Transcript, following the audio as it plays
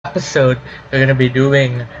episode, we're gonna be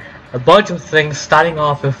doing a bunch of things, starting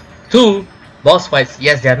off with two boss fights.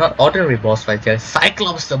 Yes, they are not ordinary boss fights, they are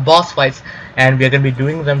Cyclops the boss fights, and we're gonna be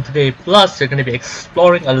doing them today. Plus, we're gonna be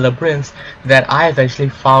exploring a labyrinth that I have actually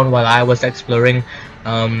found while I was exploring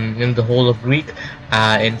in the whole of Greek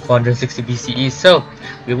in 460 BCE. So,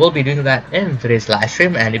 we will be doing that in today's live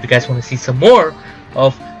stream, and if you guys want to see some more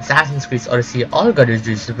of Assassin's Creed Odyssey, all you gotta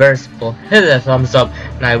do is very simple, hit that thumbs up,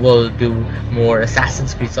 and I will do more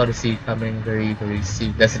Assassin's Creed Odyssey coming very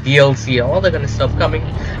soon. There's a DLC, all that kind of stuff coming.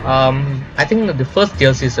 I think that the first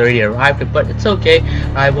DLC has already arrived, but it's okay.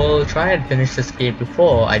 I will try and finish this game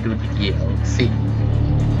before I do the DLC.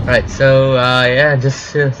 Alright, so yeah,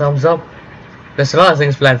 just hit a thumbs up. There's a lot of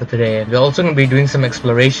things planned for today, and we're also going to be doing some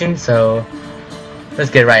exploration, so let's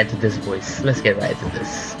get right into this, boys. Let's get right into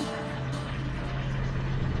this.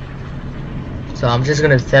 So I'm just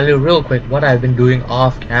gonna tell you real quick what I've been doing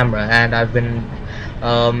off camera, and I've been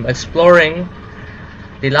exploring.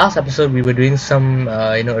 The last episode we were doing some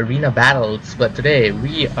arena battles, but today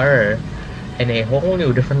we are in a whole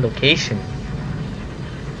new different location.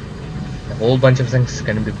 A whole bunch of things is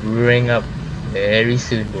gonna be brewing up very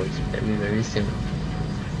soon, boys. Very soon.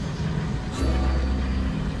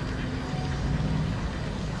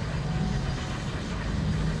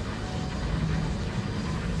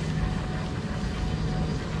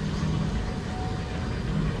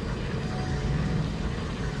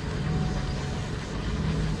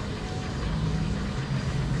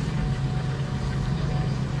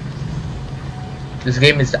 This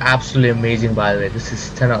game is absolutely amazing, by the way. This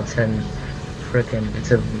is 10 out of 10. Freaking,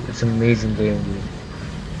 it's an amazing game, dude.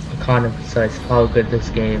 I can't emphasize how good this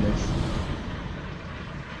game is.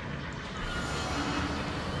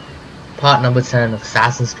 Part number 10 of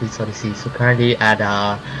Assassin's Creed Odyssey. So currently at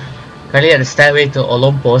the stairway to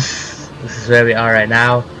Olympus. This is where we are right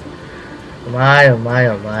now. Oh my.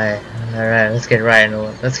 Alright, let's get right into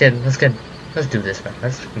it. Let's do this, man.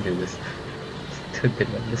 Let's freaking do this. It's too good,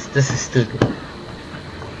 man. This is too good.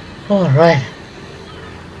 Alright.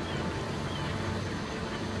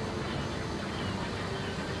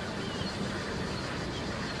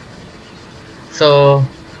 So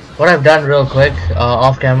what I've done real quick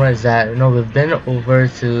off camera is that we've been over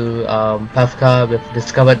to Pubg. We've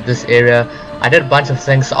discovered this area. I did a bunch of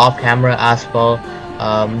things off camera as well.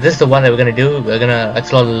 This is the one that we're gonna do. We're gonna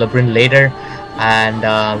explore the labyrinth later, and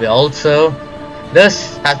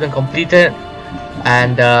this has been completed.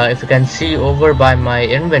 And if you can see over by my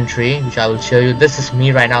inventory, which I will show you, this is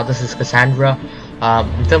me right now. This is Cassandra.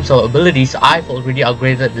 In terms of abilities, I've already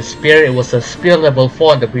upgraded the spear. It was a spear level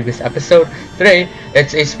 4 in the previous episode. Today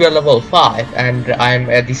it's a spear level 5, and I'm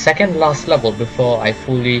at the second last level before I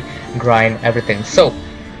fully grind everything. So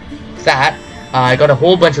that I got a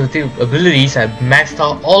whole bunch of the abilities. I maxed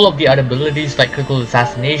out all of the other abilities like critical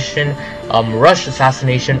assassination, rush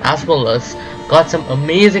assassination, as well as got some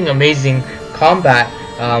amazing combat,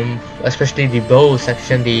 especially the bow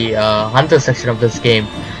section, the hunter section of this game.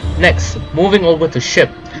 Next, moving over to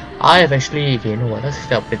ship, I have actually, okay, you know what, let's just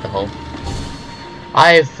update the hull.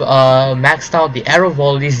 I've maxed out the arrow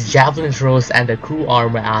volleys, javelin throws, and the crew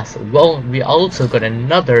armor as well. We also got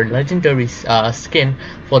another legendary skin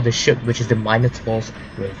for the ship, which is the Minotaur's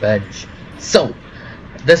Revenge. So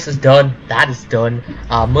this is done, that is done.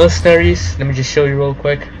 Mercenaries, let me just show you real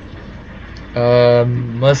quick.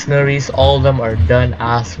 Mercenaries, all of them are done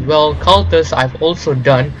as well. Cultists, I've also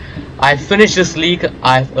done. I finished this league.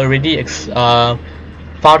 I've already found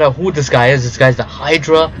out who this guy is. This guy's the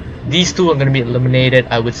Hydra. These two are going to be eliminated,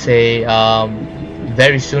 I would say,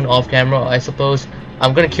 very soon off camera, I suppose.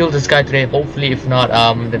 I'm going to kill this guy today, hopefully, if not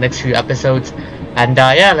the next few episodes. And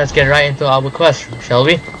yeah, let's get right into our quest, shall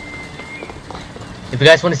we? If you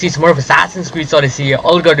guys want to see some more of Assassin's Creed Odyssey,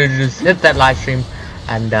 all you gotta do is hit that live stream.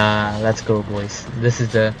 And let's go, boys. This is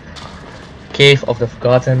the Cave of the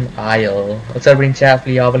Forgotten Isle. What's up, Ring Chat?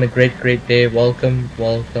 You having a great day. Welcome,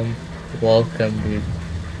 dude.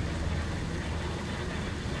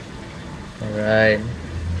 Alright.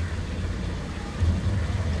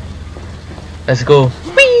 Let's go.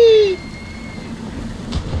 Whee!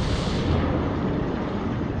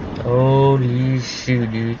 Holy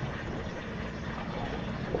shoot, dude.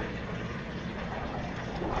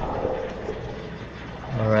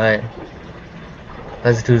 Alright,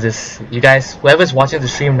 let's do this. You guys, whoever's watching the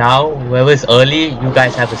stream now, whoever's early, you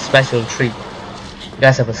guys have a special treat. You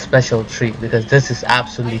guys have a special treat because this is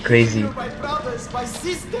absolutely crazy. My brothers, my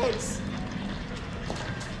sisters.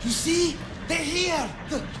 You see, they're here.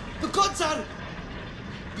 The gods are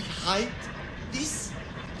behind this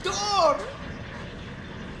door.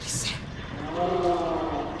 Listen,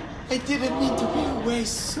 I didn't mean to be away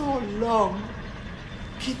so long.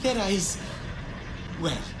 Chimera is...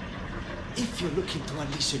 Well, if you're looking to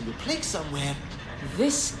unleash a new plague somewhere...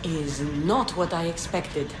 This is not what I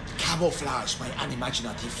expected. Camouflage, my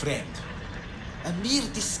unimaginative friend. A mere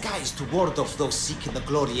disguise to ward off those seeking the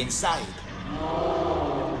glory inside.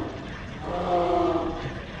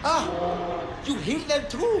 Ah! You hear them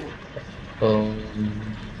too!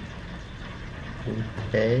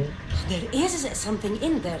 Okay. There is something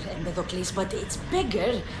in there, Empedocles, but it's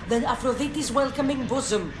bigger than Aphrodite's welcoming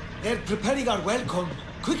bosom. They're preparing our welcome.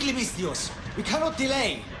 Quickly, Mistios. We cannot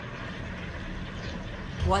delay.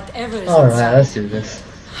 Whatever is Alright, inside, let's do this.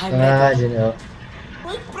 I'm ready. You know.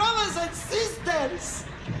 My brothers and sisters!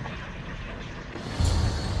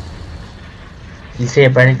 You say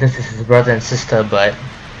apparently this is his brother and sister, but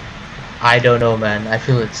I don't know, man. I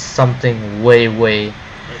feel it's something way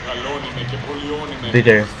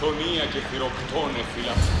bigger.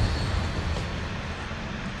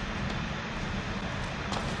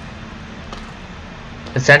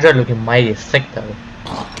 Cassandra looking mighty sick though.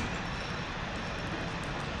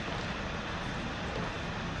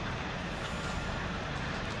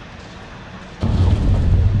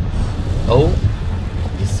 Oh.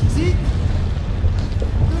 This is it!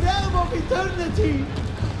 The realm of eternity!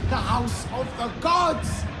 The house of the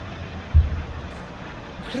gods!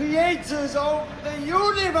 Creators of the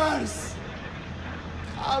universe!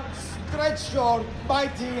 Outstretch your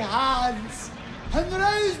mighty hands and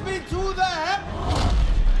raise me to the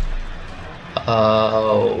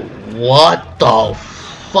What the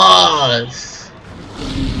fuzz?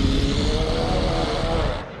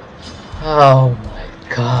 Oh my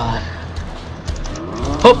god.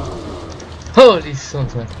 Oh! Holy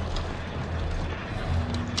smokes, man.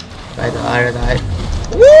 Right eye.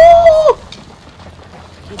 Woo!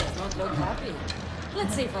 He does not look happy.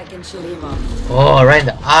 Let's see if I can cheer him up. Oh, right in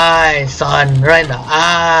the eye, son. Right in the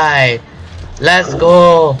eye. Let's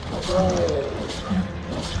go.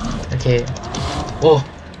 Okay. Oh.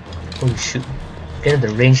 Holy shoot. Get in the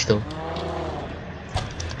range though.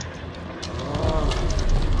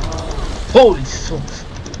 Holy smokes.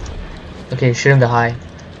 Okay, shoot him the high.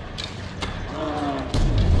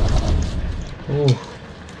 Ooh.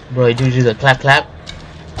 Bro, you do the clap.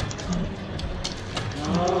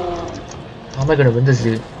 How am I gonna win this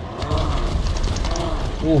dude?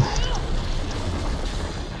 Ooh.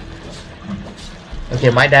 Okay,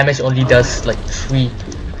 my damage only does like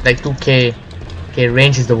 2k. Okay,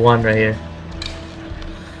 range is the one right here.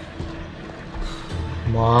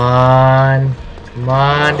 Come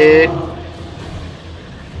on, dude.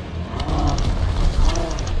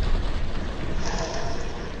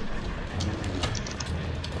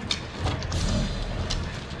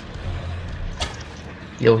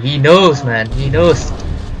 Yo, he knows, man. He knows.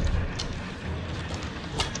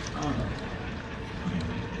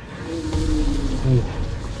 Ooh.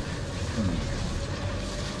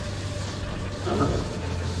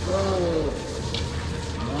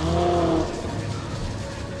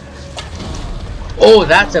 Oh,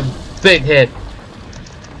 that's a big hit.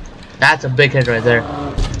 That's a big hit right there.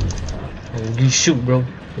 Oh, you shoot, bro.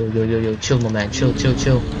 Yo, chill, my man. Chill.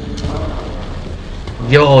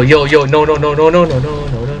 Yo, no.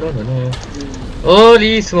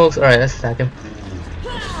 Holy smokes. Alright, let's attack him.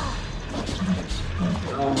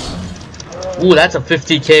 Ooh, that's a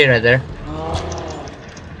 50k right there.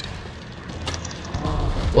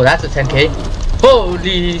 Oh, that's a 10k.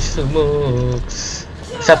 Holy smokes.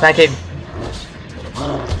 What's up, pancake?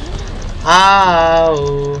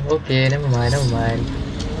 Ow. Okay, never mind.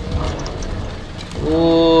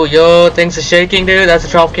 Ooh, yo, things are shaking, dude. That's a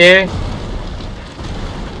 12k.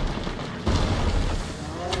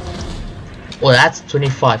 Oh, that's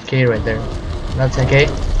 25k right there. That's 10k.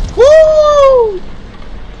 Woo!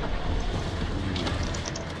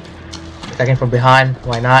 Attacking from behind.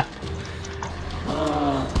 Why not?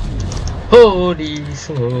 Holy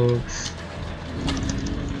smokes.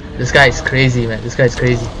 This guy is crazy, man. This guy is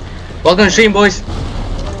crazy. Welcome to the stream, boys.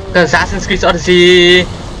 Assassin's Creed Odyssey.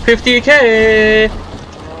 50k.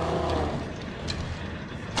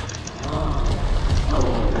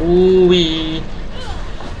 Ooh-wee.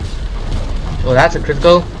 Oh, that's a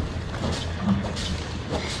critical.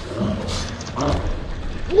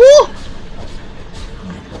 Woo!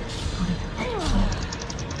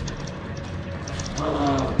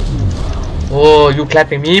 Oh, you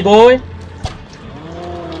clapping me, boy?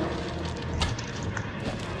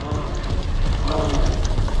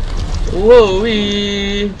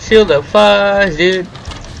 Whoa-wee! Shield the fuzz, dude.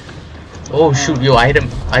 Oh shoot, yo, I hit him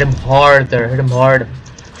hard there. Hit him hard.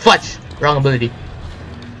 Fudge! Wrong ability.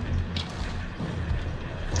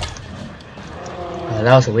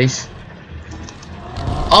 That was a waste.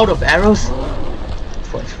 Out of arrows?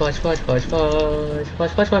 For Fudge.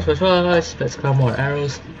 Let's grab more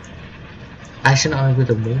arrows. Action on with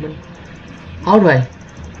the moment. How do I?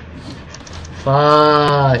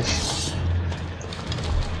 Fudge.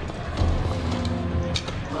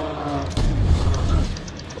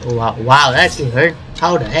 Oh, wow, that actually hurt.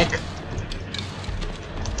 How the heck?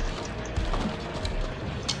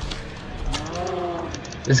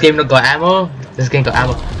 This game not got ammo. This game got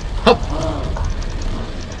ammo. Hup.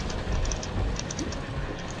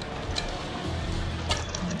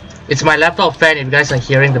 It's my laptop fan if you guys are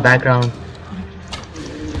hearing the background.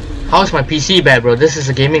 How's my PC bad, bro? This is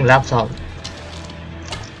a gaming laptop.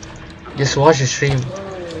 Just watch the stream.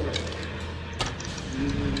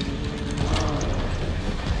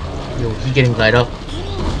 Yo, he getting light up.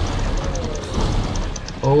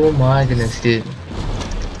 Oh my goodness, dude.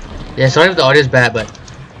 Yeah, sorry if the audio is bad, but...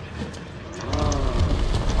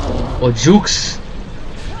 Oh, jukes.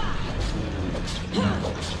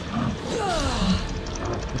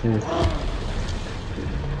 Ooh.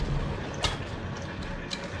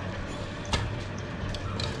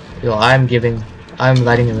 Yo, I'm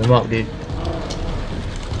lighting him up, dude.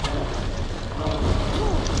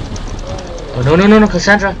 Oh, no,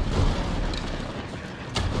 Cassandra.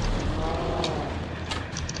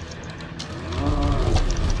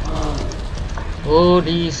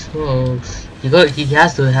 Holy smokes. He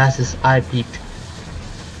has his eye peaked.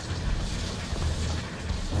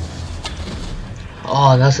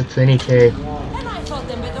 Oh, that's a 20k. And I thought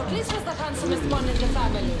Empedocles was the handsomest one in the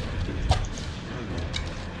family.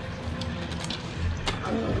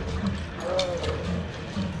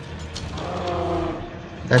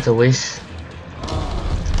 That's a waste.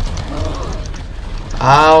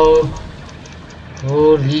 Ow.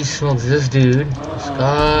 Holy smokes, this dude has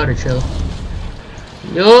gotta chill.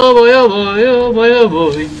 Yo boy, yo boy, yo boy, yo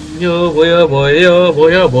boy, yo boy, yo boy, yo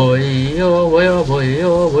boy, yo boy, yo boy, yo boy,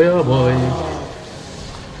 yo boy, yo boy.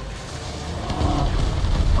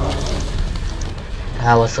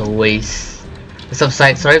 That was a waste. It's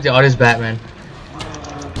upside. Sorry if the audio is bad, man.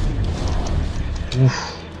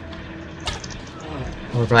 Oof.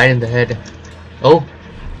 Oh, right in the head. Oh.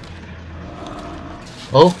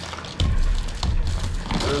 Oh.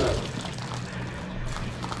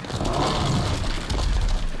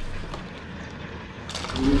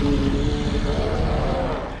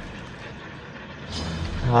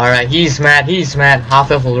 Alright, he's mad, half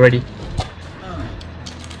health already.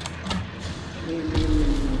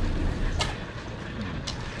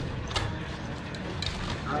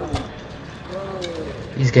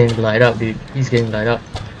 He's getting light up, dude. He's getting light up.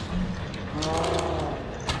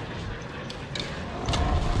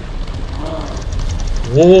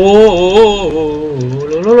 Whoa!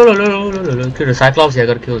 Kill the Cyclops, yeah, I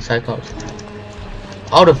gotta kill the Cyclops.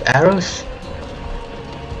 Out of arrows?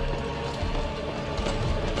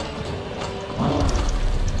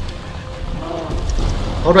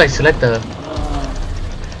 How do I select the...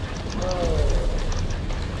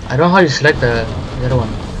 I don't know how you select the other one.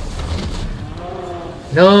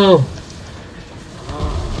 No!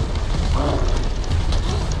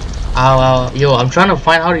 Ow. Yo, I'm trying to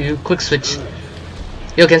find how do you quick switch.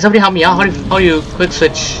 Yo, can somebody help me out? How do you quick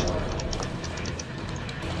switch?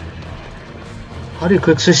 How do you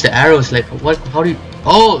quick switch the arrows? Like, what? How do you...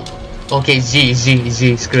 Oh! Okay, Z.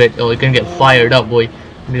 Screw it. Oh, you're gonna get fired up, boy.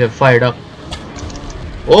 You're gonna get fired up.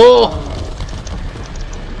 Oh!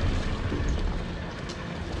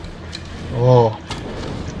 Oh.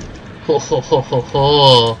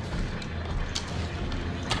 Ho.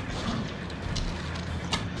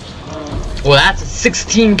 Oh, that's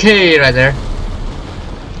 16k right there.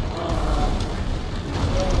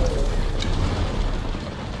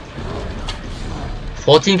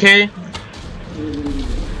 $14k,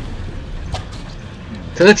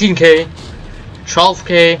 $13k,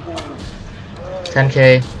 $12k,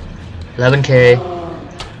 $10k, $11k.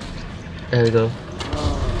 There we go.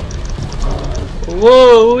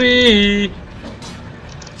 Whoa!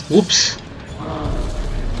 Whoops!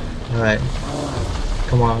 Alright.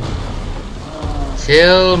 Come on.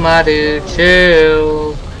 Chill, my dude,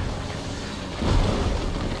 chill.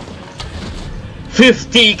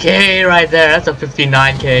 50k right there. That's a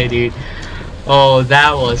 59k, dude. Oh,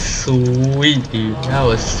 that was sweet, dude. That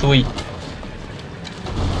was sweet.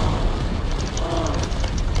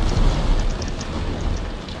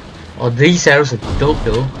 Oh, these arrows are dope,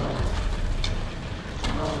 though.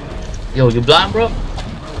 Yo, you blind, bro?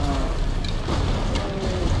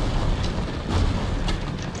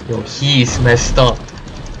 Yo, he is messed up.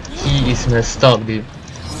 He is messed up, dude.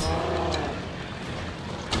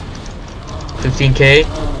 15k.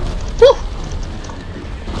 Woo!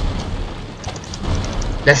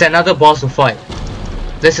 There's another boss to fight.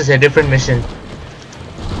 This is a different mission.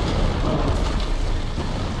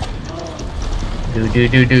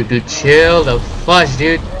 Dude, chill the fudge,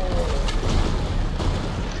 dude.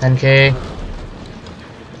 10k,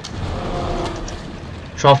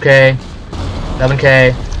 12k,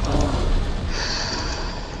 11k.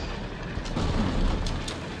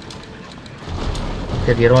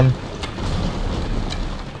 Okay, the other one.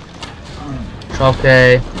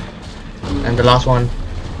 12k, and the last one.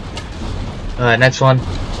 Next one.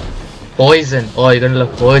 Poison. Oh, you're gonna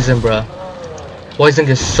love poison, bruh. Poison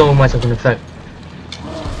gives so much of an effect.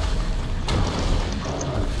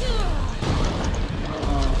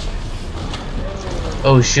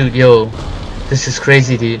 Oh shoot, yo. This is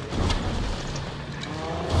crazy, dude.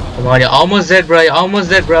 Come on, you're almost dead, bruh. You're almost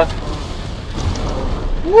dead, bruh.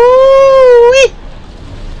 Woo-wee!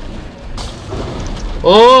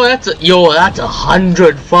 Oh, that's a, yo, that's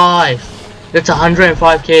 105. That's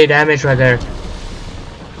 105k damage right there.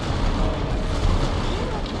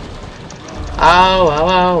 Ow, ow,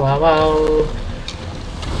 ow, ow, ow.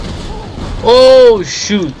 Oh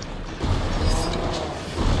shoot.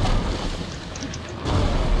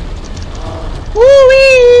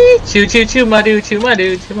 Woo-wee! Chew, my dude, chew my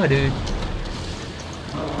dude.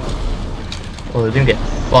 Oh, we're gonna get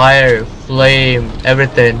fire, flame,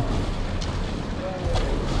 everything.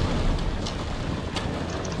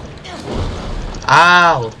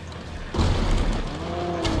 Ow!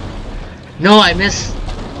 No, I missed.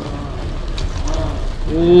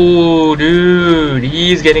 Ooh, dude,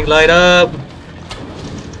 he's getting light up.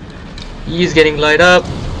 Yo, he's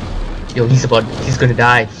gonna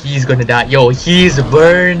die. Yo, he's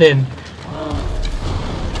burning.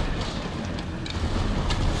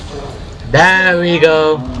 There we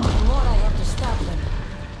go.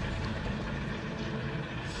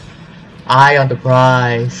 Eye on the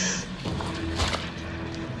prize.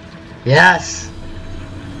 Yes.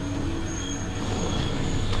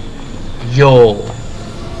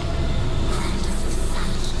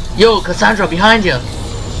 Yo, Cassandra, behind you.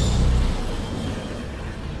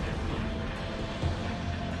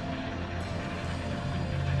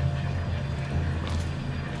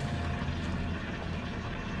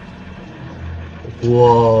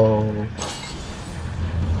 Whoa.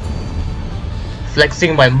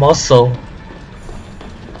 Flexing my muscle.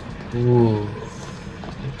 Ooh.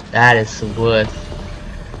 That is worth.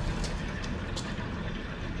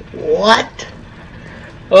 What?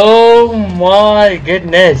 Oh my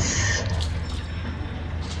goodness.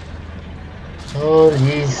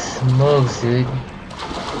 Holy smokes, dude.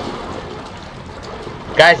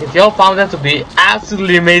 Guys, if y'all found that to be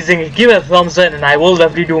absolutely amazing, give it a thumbs up, and I will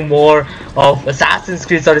definitely do more of Assassin's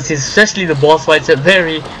Creed Odyssey, especially the boss fights,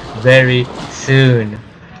 very, very soon.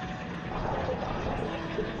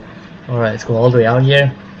 Alright, let's go all the way out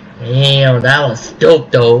here. Damn, that was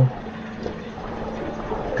dope though.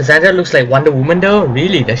 Cassandra looks like Wonder Woman though?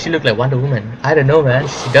 Really? Does she look like Wonder Woman? I don't know, man.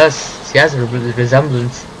 She does. She has a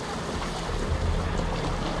resemblance.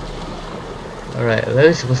 Alright, where are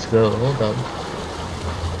we supposed to go? Hold on.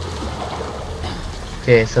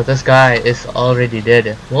 Okay, so this guy is already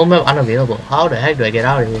dead. World map unavailable. How the heck do I get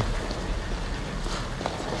out of here?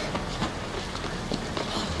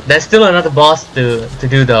 There's still another boss to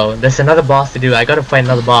do though. There's another boss to do. I gotta find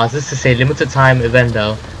another boss. This is a limited time event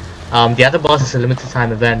though. The other boss is a limited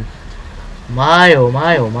time event. My oh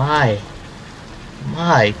my oh my.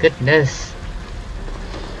 My goodness.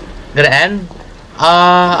 Gonna end?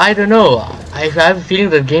 I don't know. I have a feeling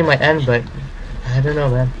the game might end, but I don't know,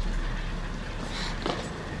 man.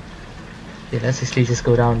 Yeah, let's actually just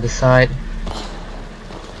go down this side.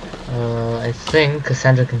 I think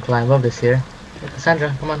Cassandra can climb up this here. Hey,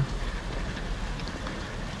 Cassandra, come on.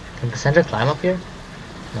 Can Cassandra climb up here?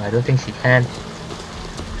 No, I don't think she can.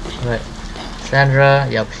 Alright, Cassandra,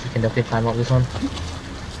 yep, she can definitely climb up this one.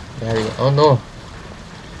 There we go. Oh no.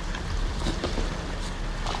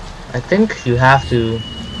 I think you have to...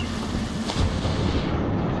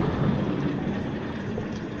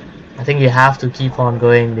 I think you have to keep on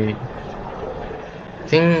going, dude. I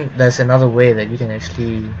think there's another way that you can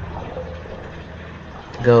actually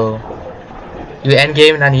go. You end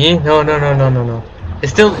game, Nani? No.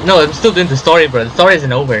 It's still I'm still doing the story, bro. The story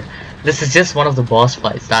isn't over. This is just one of the boss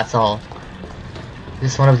fights. That's all.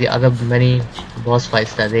 This is one of the other many boss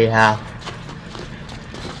fights that they have.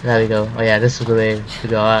 There we go. Oh yeah, this is the way to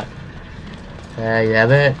go out. There you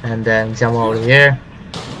have it, and then jump over here.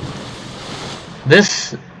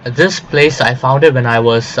 This place I found it when I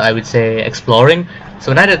was, I would say, exploring. So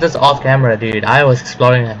when I did this off camera, dude, I was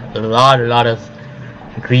exploring a lot of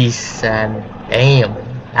Greece, and damn,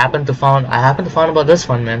 I happened to find about this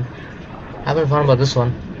one, man.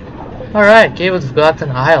 Alright, Cave of the Forgotten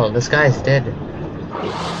Isle. This guy is dead.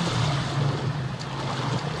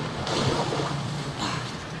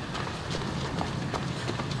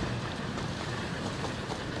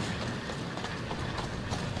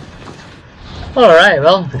 Alright,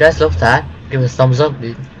 well, if you guys love that, give us a thumbs up,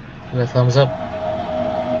 dude. Give us a thumbs up.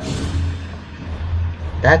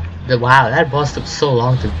 Wow, that boss took so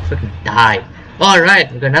long to freaking die. Alright,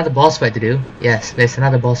 we've got another boss fight to do. Yes, there's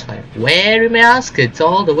another boss fight. Where, you may ask? It's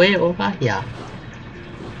all the way over here.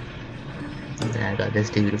 Man, I got this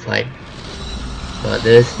dude to fight. Got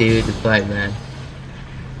this dude to fight, man.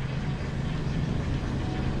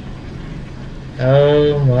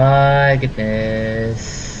 Oh my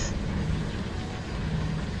goodness.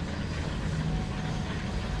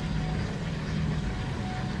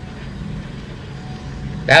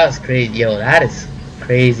 That was crazy. Yo, that is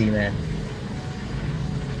crazy, man.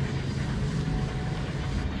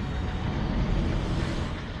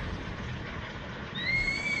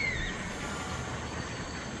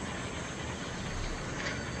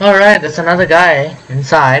 Alright, there's another guy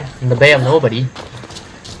inside in the Bay of Nobody.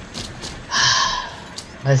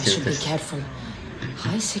 Let's do this. Be careful.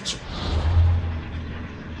 High secure.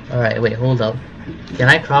 Alright, wait, hold up. Can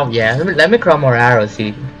I craft? Yeah, let me craft more arrows,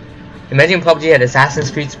 see. Imagine Pubg had Assassin's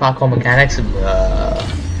Creed parkour mechanics.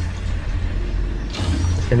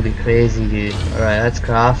 It's gonna be crazy, dude. Alright, let's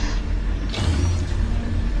craft.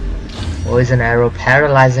 Poison arrow,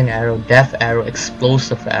 paralyzing arrow, death arrow,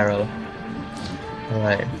 explosive arrow.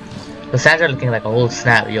 Alright. Cassandra looking like a whole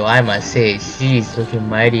snap, yo, I must say. She's looking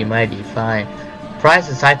mighty fine. Prize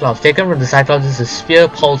the Cyclops. Taken from the Cyclops is a sphere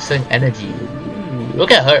pulsing energy. Ooh,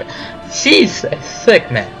 look at her. She's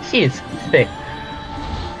sick, man. She's sick.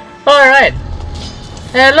 Alright.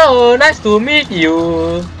 Hello, nice to meet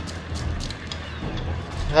you.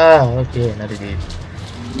 Ah, okay, another dude.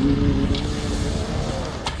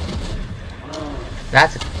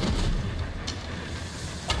 That's it.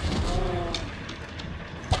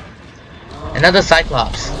 Another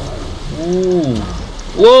Cyclops. Ooh.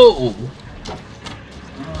 Whoa.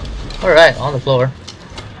 Alright, on the floor.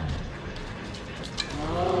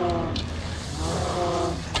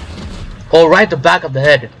 Oh, right the back of the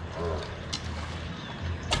head.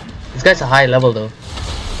 This guy's a high level though.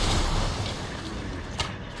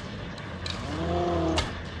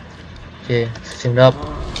 Okay, switching it up.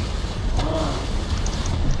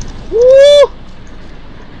 Woo!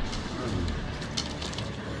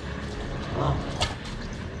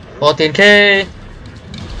 $14K.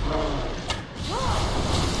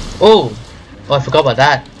 Oh, I forgot about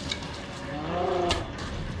that.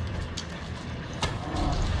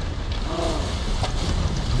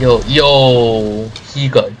 Yo, he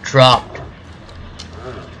got dropped.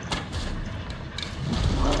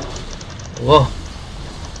 Whoa.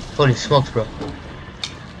 Holy smokes, bro.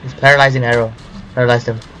 He's paralyzing arrow. Paralyzed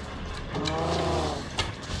him.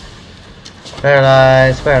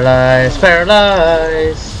 Paralyzed.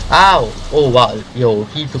 Ow. Oh, wow. Yo,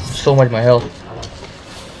 he took so much of my health.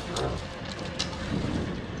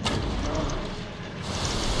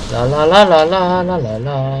 La la la la la la la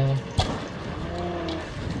la.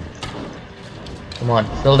 Come on,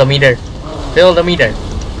 fill the meter. Fill the meter.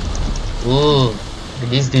 Ooh, look at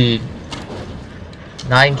this dude.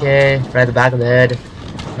 9K, right at the back of the head.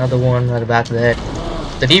 Another one right at the back of the head.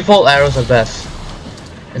 The default arrows are best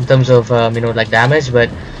in terms of you know, like damage, but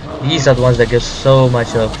these are the ones that give so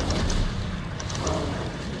much of.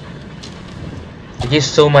 It gives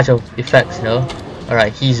so much of effects, you know. All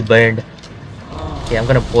right, he's burned. Okay, I'm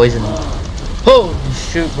gonna poison him. Holy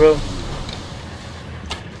shoot, bro.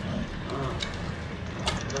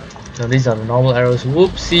 So these are the normal arrows.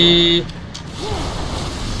 Whoopsie.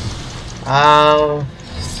 Ow.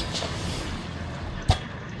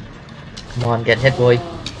 Come on, get hit, boy.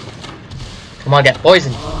 Come on, get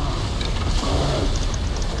poisoned.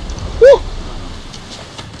 Woo!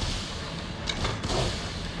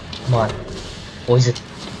 Come on. Poison.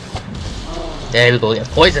 There we go, get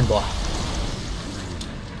poisoned, boy.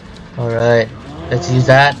 Alright, let's use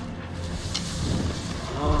that.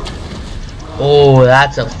 Oh,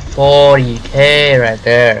 that's a 40K right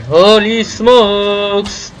there. Holy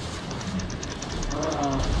smokes!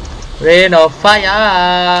 Rain of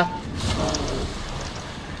fire!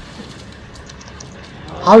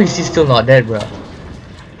 How is he still not dead, bro?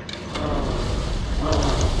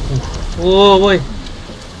 Whoa, boy!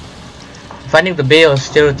 Finding the bay of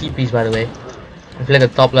stereotypes, by the way. I feel like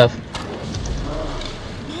the top left.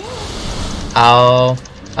 Ow.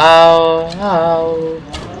 Ow. Ow.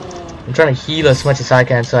 I'm trying to heal as much as I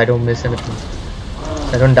can so I don't miss anything.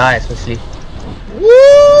 So I don't die, especially.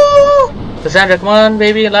 Woo! Cassandra, come on,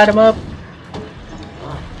 baby, light him up.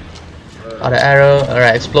 Auto arrow.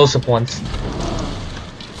 Alright, explosive ones.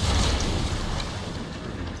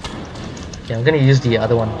 Yeah, I'm gonna use the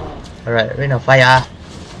other one. Alright, Ring of Fire.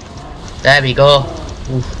 There we go.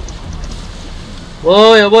 Oof.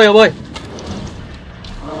 Whoa, oh boy, oh boy.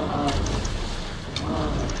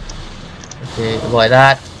 Okay, avoid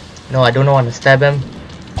that. No, I don't want to stab him.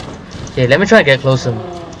 Okay, let me try and get close to him.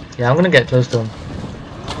 Yeah, I'm gonna get close to him.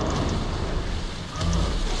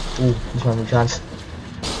 Ooh, this one, chance.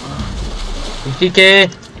 50k.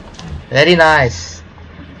 Very nice.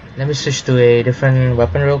 Let me switch to a different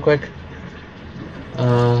weapon real quick.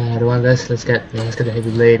 I don't want this. Let's get the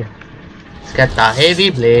heavy blade. Let's get the heavy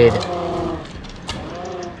blade.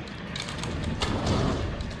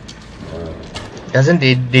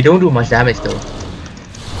 They don't do much damage though.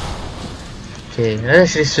 Okay, let's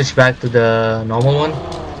actually switch back to the normal one.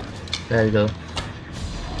 There we go.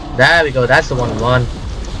 There we go. That's the one we want.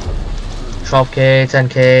 12k,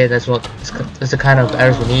 10k. That's the kind of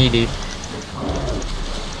arrows we need, dude.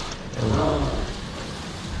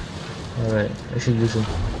 Alright, I should use them.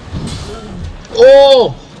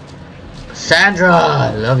 Oh! Cassandra!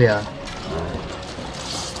 I love ya.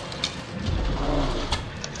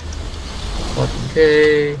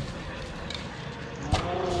 14k.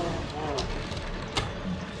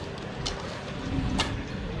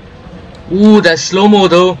 Ooh, that's slow-mo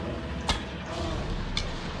though.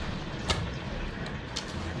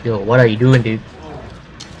 Yo, what are you doing, dude?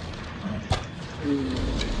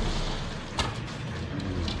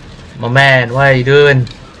 My man, what are you doing?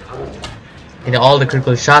 You know, all the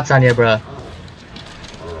critical shots on you, bruh.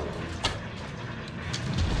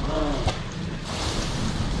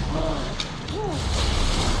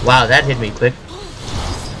 Wow, that hit me quick.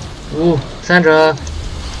 Ooh, Sandra.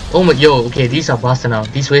 Oh my, yo, okay, these are faster now.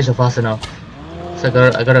 These waves are faster now. So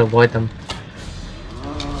I gotta avoid them.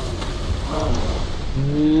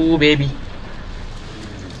 Ooh, baby.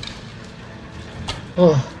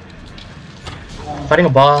 Oh. Fighting a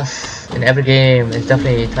boss in every game is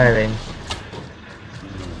definitely tiring.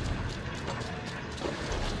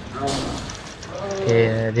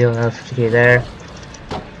 Okay, deal another 50k there.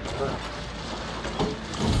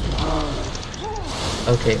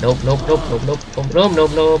 Okay, nope.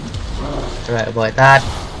 Alright, avoid that.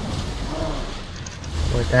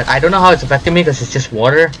 Avoid that. I don't know how it's affecting me because it's just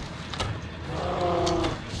water.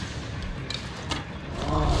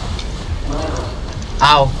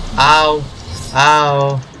 Ow, ow,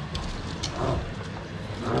 ow.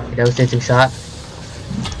 Okay, devastating shot.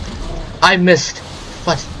 I missed.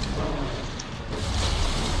 What?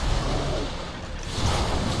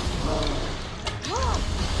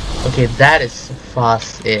 Okay, that is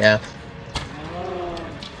fast AF.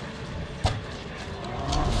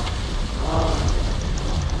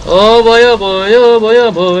 Oh boy, oh boy, oh boy,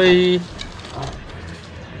 oh boy.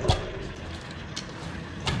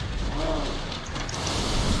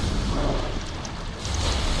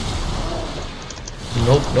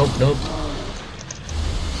 Nope.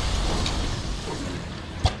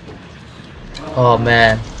 Oh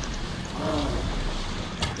man.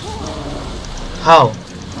 How?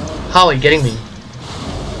 How are you getting me?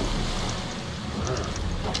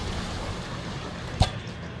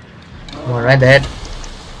 Come on, right there.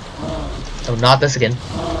 Oh, not this again.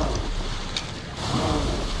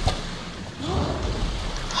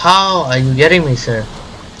 How are you getting me, sir?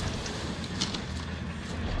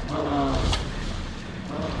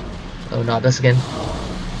 Oh, not this again.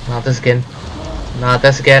 Not this again. Not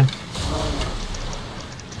this again.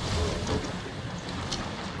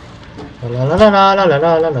 La la la la la la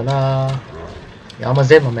la la la la. You're almost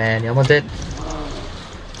dead, my man. You're almost dead.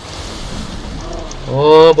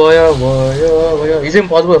 Oh boy, oh boy, oh boy. Is it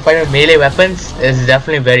impossible to find melee weapons? It's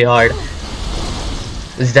definitely very hard.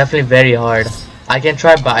 It's definitely very hard. I can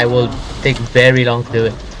try, but I will take very long to do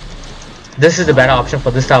it. This is the better option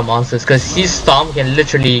for this type of monsters because his Storm can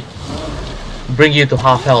literally bring you to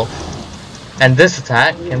half health, and this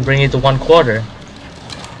attack can bring you to 1/4.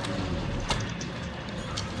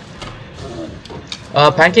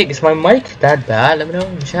 Pancake, is my mic that bad? Let me know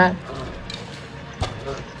in chat.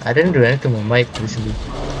 I didn't do anything with my mic recently.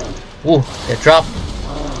 Ooh, get dropped.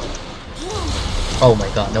 Oh my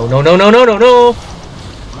god, no.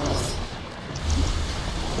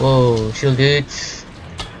 Whoa, shield dudes.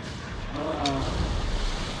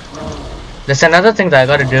 There's another thing that I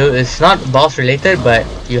gotta do. It's not boss related, but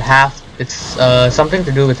it's something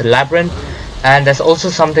to do with the labyrinth. And there's also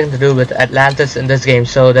something to do with Atlantis in this game.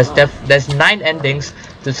 So there's 9 endings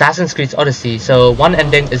to Assassin's Creed Odyssey. So one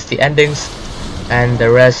ending is the endings, and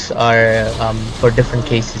the rest are for different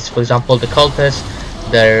cases. For example, the cultists,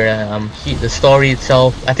 the story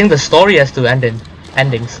itself. I think the story has 2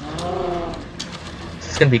 endings.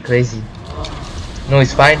 gonna be crazy. No,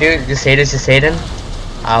 it's fine, dude. Just Hayden.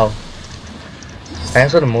 Ow.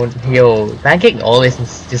 Thanks for the moon. Yo, Pancake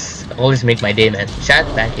always make my day, man. Shout out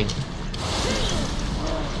to Pancake.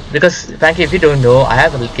 Because Pancake, if you don't know, I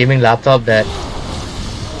have a gaming laptop that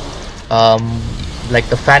like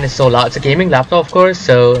the fan is so loud. It's a gaming laptop, of course,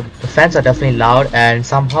 so the fans are definitely loud, and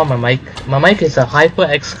somehow my mic is a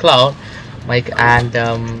HyperX Cloud mic, and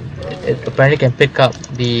it apparently can pick up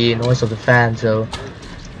the noise of the fan. So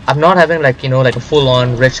I'm not having like, you know, like a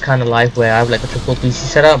full-on rich kind of life where I have like a triple PC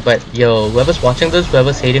setup, but yo, whoever's watching this,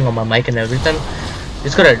 whoever's hating on my mic and everything,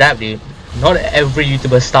 just gotta adapt, dude. Not every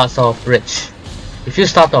YouTuber starts off rich. If you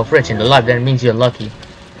start off rich in the life, then it means you're lucky.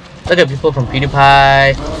 Look at people from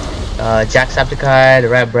PewDiePie, Jacksepticeye, the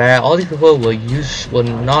Red Brad. All these people were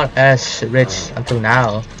not as rich until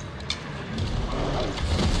now.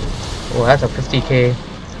 Oh, that's a 50k.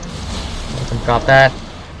 I can drop that.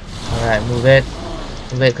 Alright, move it.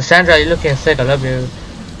 Move it. Cassandra, you're looking sick. I love you.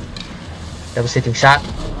 Devastating shot.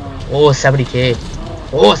 Oh, 70k.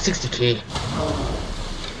 Oh, 60k.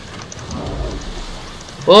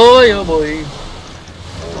 Oh boy.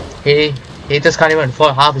 Hey, just can't even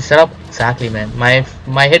afford half his setup. Exactly, man. My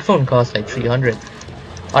headphone costs like 300.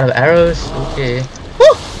 Out of arrows. Okay.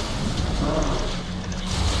 Woo!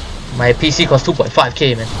 My PC costs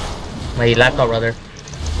 2.5k, man. My laptop rather.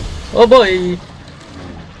 Oh boy.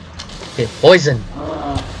 Okay, poison.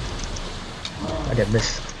 I didn't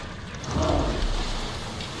miss.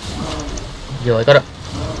 Yo, I gotta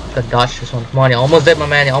dodge this one. Come on, you're almost dead, my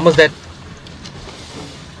man. You're almost dead.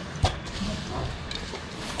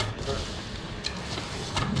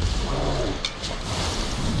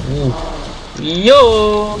 Ooh.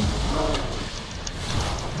 Yo.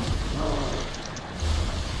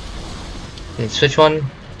 Okay, switch one.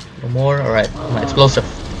 No more. Alright, my explosive.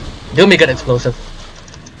 Do me good explosive.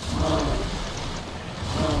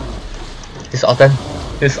 This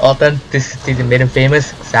made him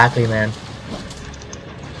famous. Exactly, man.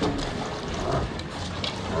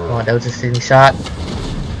 Come on, that was a stealing shot.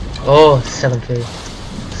 Oh, 7k.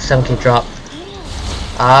 7k drop.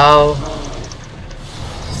 Ow.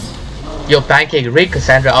 Yo, Pancake, rate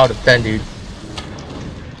Cassandra out of 10, dude.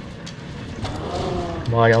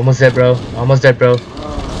 Come on, you're almost dead, bro. Almost dead, bro.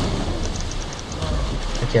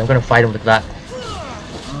 Okay, I'm gonna fight him with that.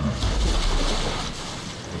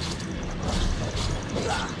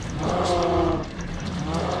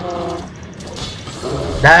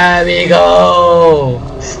 There we go!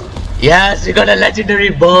 Yes, we got a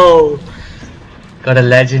legendary bow! Got a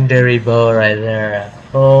legendary bow right there.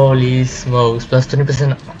 Holy smokes, plus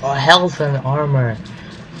 20% health and armor.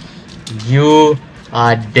 You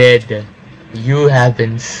are dead. You have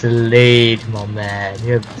been slayed, my man.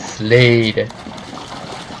 You have been slayed.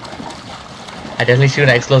 I definitely shoot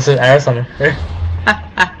an explosive arrows on her.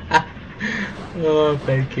 Oh,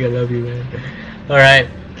 thank you. I love you, man. Alright,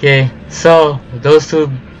 okay. So, those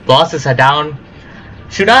two bosses are down.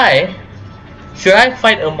 Should I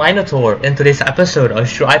fight a Minotaur in today's episode, or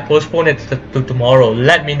should I postpone it to tomorrow?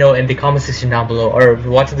 Let me know in the comment section down below, or if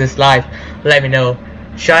you're watching this live, let me know.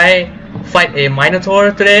 Should I fight a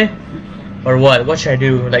Minotaur today, or what? What should I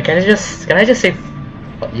do? Like, can I just say,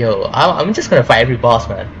 yo, I'm just gonna fight every boss,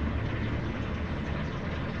 man.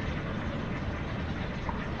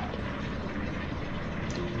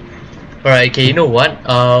 Alright, okay, you know what?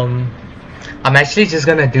 I'm actually just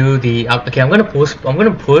gonna do the okay. I'm gonna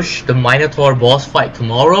push the Minotaur boss fight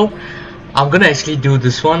tomorrow. I'm gonna actually do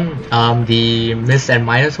this one, the Mist and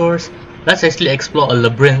Minotaurs. Let's actually explore a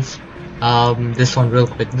labyrinth. This one real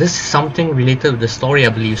quick. This is something related to the story, I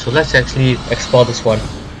believe. So let's actually explore this one.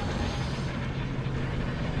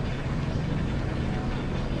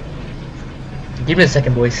 Give me a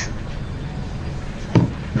second, boys.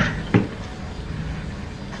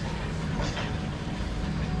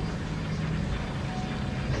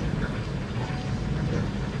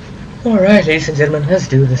 Alright, ladies and gentlemen, let's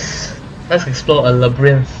do this. Let's explore a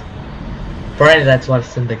labyrinth. Apparently that's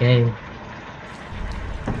what's in the game.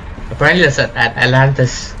 Apparently that's at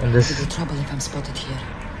Atlantis in this. Is it trouble if I'm spotted here?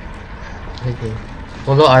 Okay.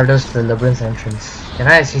 Follow Ardos to the labyrinth entrance. Can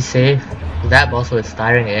I actually save? That boss with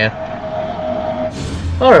tiring air.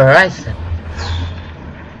 Alright then.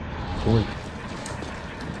 Cool.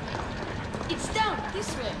 It's down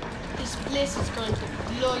this way. This place is going to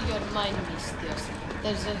blow your mind, Mistios.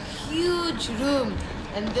 There's a huge room,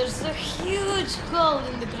 and there's a huge hole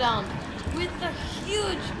in the ground with a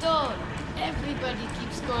huge door. Everybody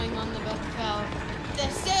keeps going on about how the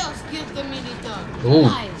sales killed the Minotaur.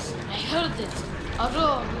 Guys, I heard it. A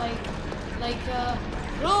roar like a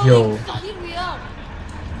rolling. Yo. Here we are.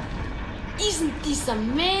 Isn't this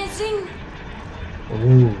amazing?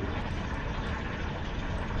 Ooh.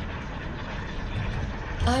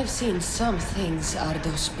 I've seen some things,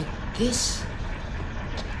 Ardos, but this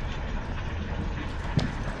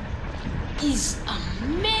is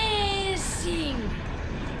amazing.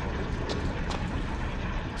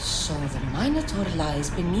 So the Minotaur lies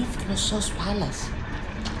beneath Knossos' palace.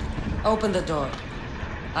 Open the door.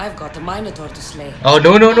 I've got a Minotaur to slay. Oh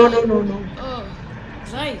no no no no no no. Oh,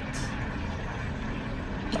 right.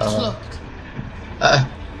 It's locked.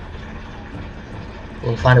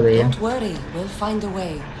 We'll find a way in. Don't worry, we'll find a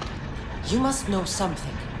way. You must know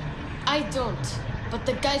something. I don't. But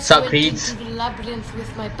the guys Suck, went Reeds. into the labyrinth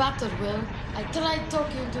with my battle will. I tried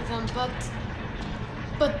talking to them,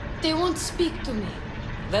 but they won't speak to me.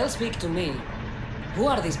 They'll speak to me. Who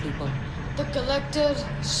are these people? The collector,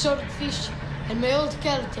 swordfish, and my old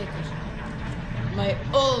caretaker. My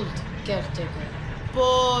old caretaker.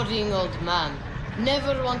 Boring old man.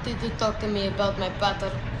 Never wanted to talk to me about my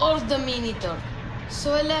battle or the Minotaur.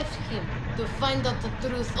 So I left him to find out the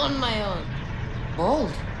truth on my own.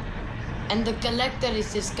 Bold. And the collector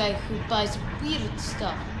is this guy who buys weird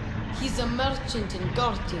stuff. He's a merchant in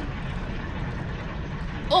Gortin.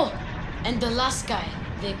 Oh, and the last guy,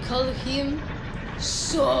 they call him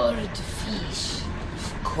Swordfish.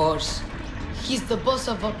 Of course. He's the boss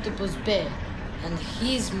of Octopus Bay, and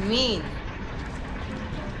he's mean.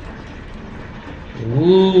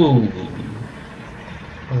 Ooh.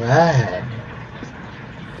 Alright.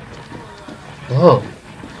 Oh.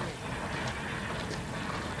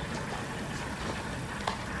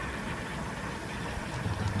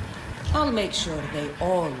 I'll make sure they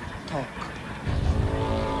all talk.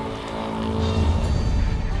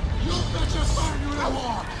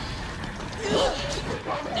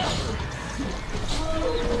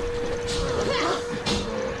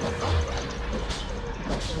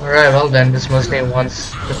 Alright, well then, this Muslim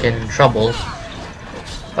wants freaking trouble.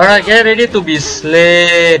 Alright, get ready to be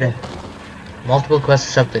slayed. Multiple quests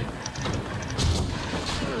accepted.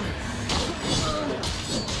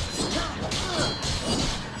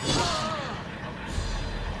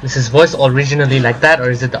 Is his voice originally like that, or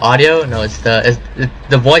is it the audio? No, it's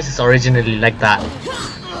the voice is originally like that.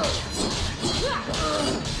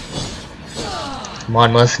 Come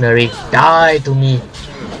on, mercenary, die to me.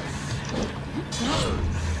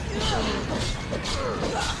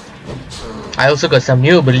 I also got some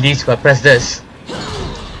new abilities if I press this.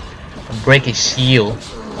 Break his shield.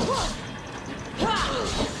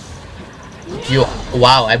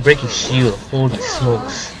 Wow, I break his shield. Holy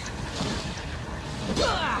smokes.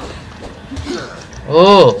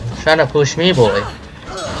 Oh, trying to push me, boy.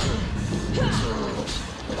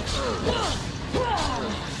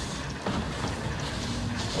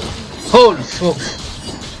 Holy smokes.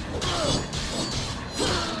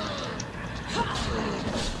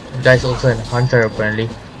 This guy's also a hunter apparently.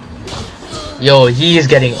 Yo, he is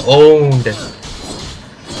getting owned.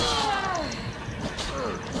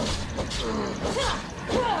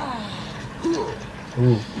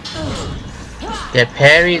 Ooh. Get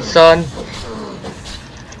parried, son.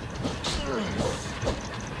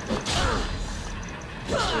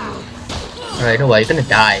 Alright, no, you're gonna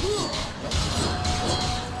die.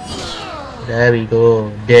 There we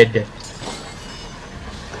go, dead.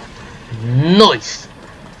 Nice.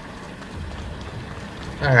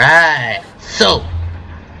 Alright, so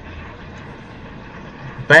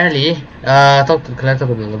apparently, talk to the collector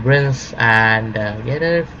of the labyrinths and get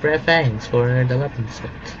a rare fangs for the weapon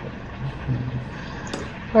set.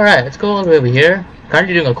 Alright, let's go all the way over here.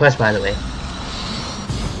 Currently doing a quest, by the way.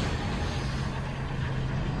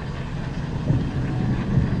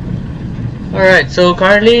 Alright, so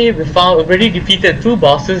currently we've already defeated 2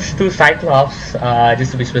 bosses, 2 Cyclops,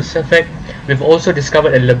 just to be specific. We've also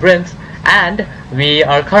discovered a labyrinth, and we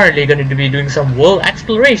are currently going to be doing some world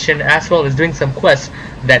exploration as well as doing some quests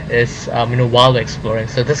that is, while we're exploring.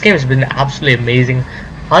 So this game has been absolutely amazing.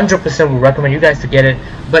 100% would recommend you guys to get it,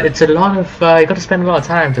 but it's a lot of, you got to spend a lot of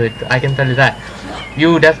time to it, I can tell you that.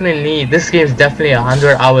 You definitely need, this game is definitely a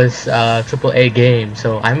 100 hours AAA game,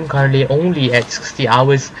 so I'm currently only at 60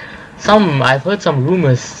 hours. I've heard some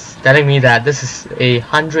rumors telling me that this is a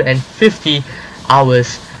 150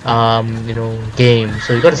 hours game,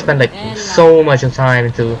 so you got to spend like so much of time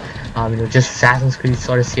into just Assassin's Creed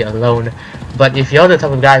Odyssey alone. But if you're the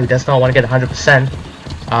type of guy who does not want to get 100%,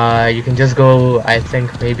 you can just go, I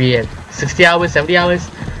think maybe at 60 hours, 70 hours.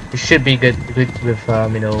 You should be good with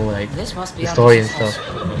like the story and stuff.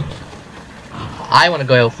 I want to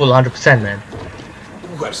go full 100%, man.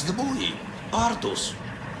 Where's the boy? Ardos.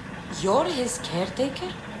 You're his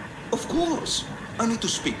caretaker? Of course. I need to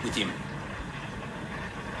speak with him.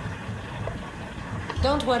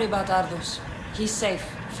 Don't worry about Ardos. He's safe,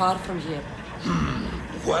 far from here.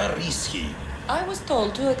 Where is he? I was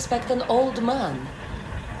told to expect an old man.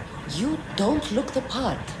 You don't look the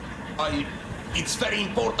part. It's very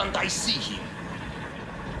important I see him.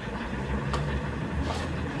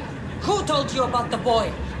 Who told you about the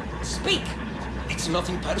boy? Speak! It's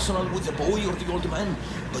nothing personal with the boy or the old man,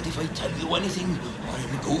 but if I tell you anything,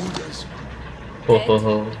 I'm good as... Ho ho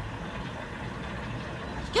ho.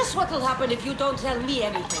 Guess what will happen if you don't tell me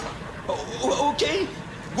anything? Okay.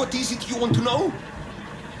 What is it you want to know?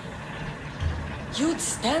 You'd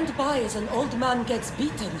stand by as an old man gets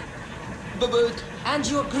beaten. But... And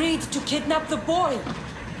you agreed to kidnap the boy.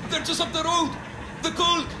 They're just up the road! The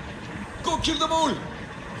cult! Go kill them all!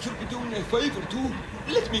 You'll be doing a favor too.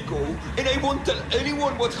 Let me go, and I won't tell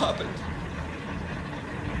anyone what happened.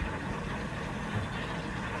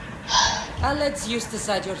 I'll let Zeus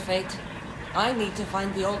decide your fate. I need to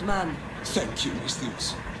find the old man. Thank you,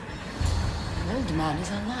 Mistius. The old man is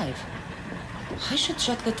alive. I should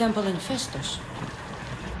check the temple in Festus.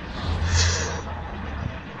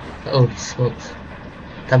 Oh, smokes.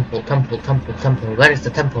 Temple. Where is the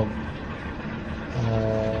temple?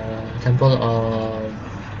 Temple of...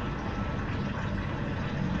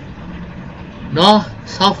 No,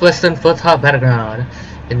 southwestern fertile battleground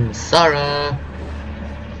in Sara.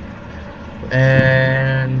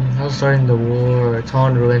 And how starting the war,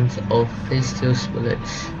 torn ruins of Fastius village.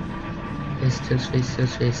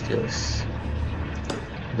 Fastius.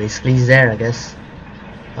 Basically he's there, I guess.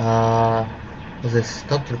 Was this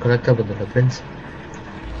Dr. Collector with the labyrinth?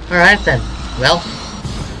 Alright then, well,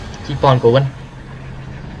 keep on going.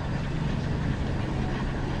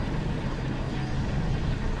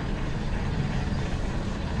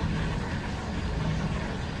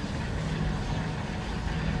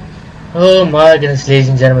 Oh my goodness, ladies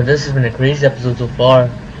and gentlemen, this has been a crazy episode so far.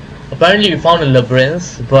 Apparently we found a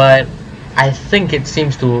labyrinth, but I think it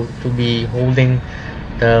seems to be holding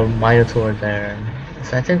the Minotaur there.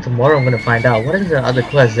 So I think tomorrow I'm gonna find out what is the other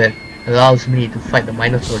quest that allows me to fight the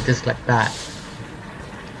Minotaur just like that.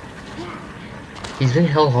 He's being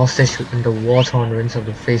held hostage in the war-torn ruins of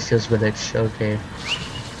the Fastius village. Okay,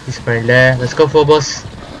 he's apparently there. Let's go, Phobos.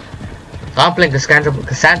 So I'm playing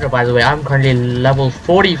Cassandra, by the way. I'm currently level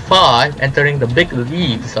 45, entering the big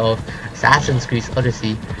leagues of Assassin's Creed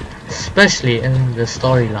Odyssey, especially in the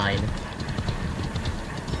storyline.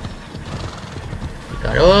 We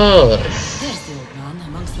got us. There's the old man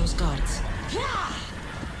amongst those guards.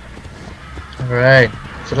 Alright,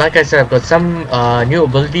 so like I said, I've got some new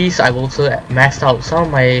abilities. I've also maxed out some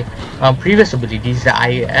of my previous abilities that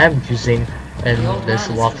I am using in this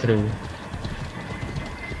walkthrough.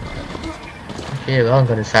 Okay, well, I'm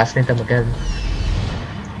gonna assassinate them again.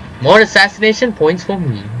 More assassination points for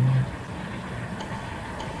me.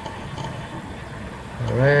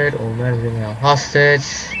 Alright, old man is being held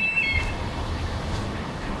hostage.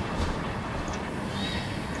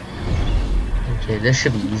 Okay, this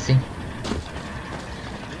should be easy.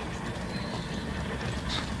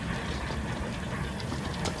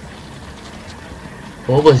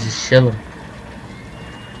 Phobos is chilling.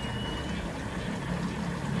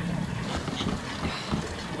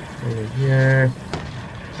 Over here.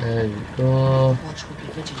 There you go. Watch will be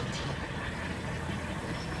vigilant here.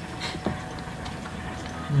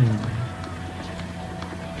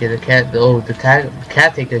 Okay, the cat. Oh, the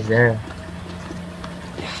caretaker's there.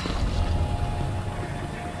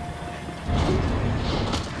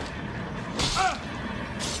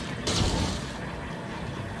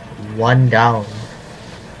 One down.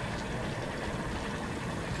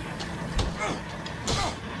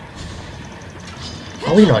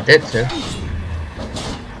 Are we not dead, sir?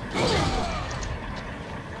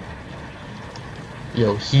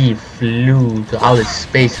 Yo, he flew to outer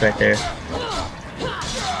space right there.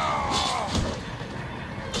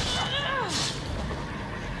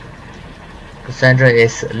 Cassandra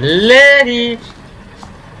is ready.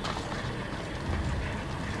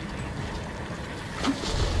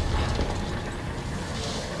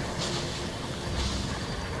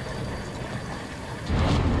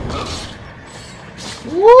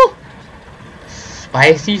 Woo!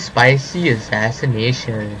 Spicy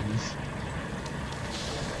assassinations.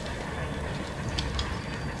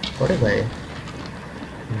 What am I?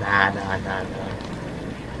 Nah.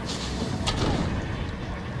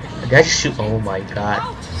 Did I shoot? Oh my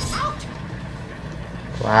god.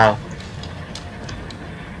 Wow.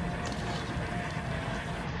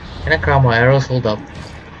 Can I crowd my arrows? Hold up.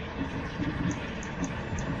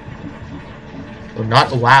 Oh,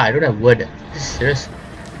 not. Wow, I don't have wood. Serious?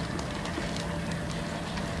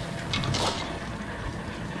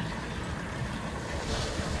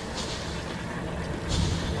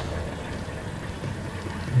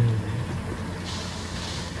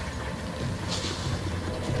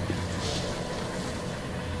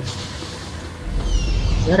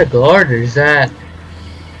 Is that a guard or is that...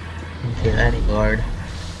 Okay, any guard.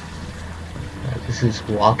 This is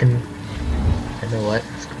walking. You know what?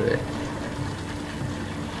 Screw it.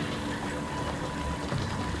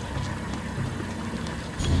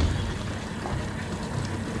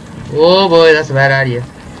 Oh boy, that's a bad idea.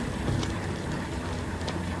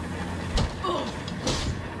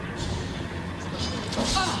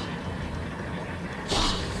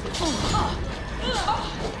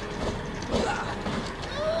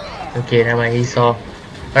 Okay, never mind, he saw.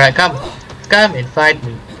 Alright, come and fight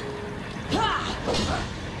me.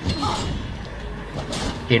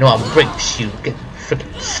 You know, I'll break the shield, get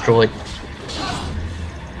freaking destroyed.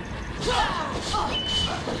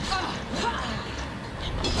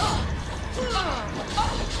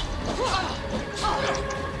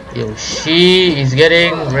 Yo, she is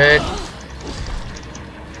getting red.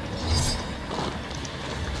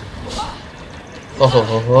 Oh ho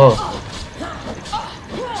ho ho.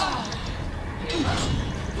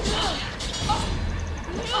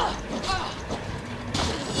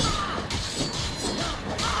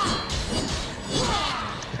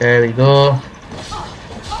 There we go.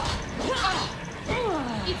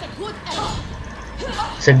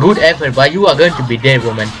 It's a good effort, but you are going to be dead,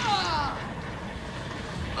 woman.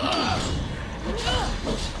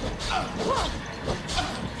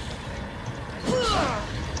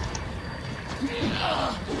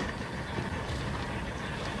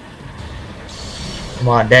 Come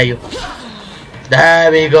on, there you.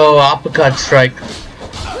 There we go, uppercut strike.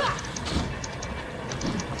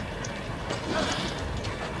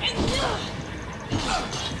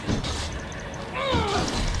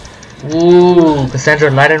 Ooh,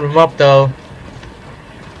 Cassandra lighting him up though.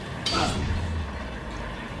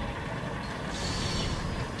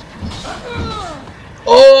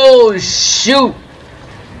 Oh shoot!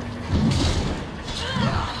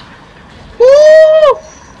 Woo!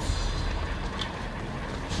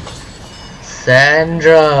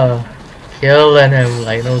 Sandra killing him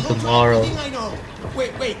like no tomorrow. I know.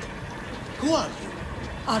 Wait. Who are you?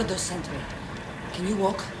 Ardo sent me. Can you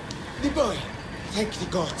walk? The boy. Thank the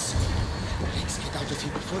gods. Let's get out of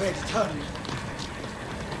here before I return.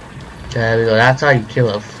 There we go. That's how you kill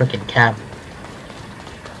a freaking camp.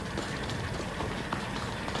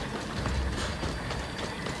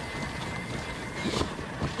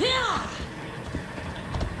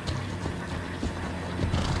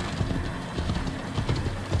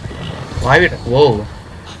 Why would... Whoa.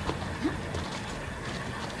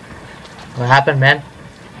 What happened, man?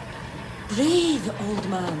 Breathe, old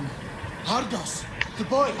man. Ardos, the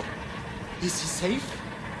boy. Is he safe?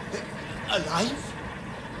 Alive?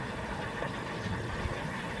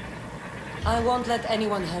 I won't let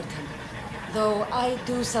anyone hurt him. Though I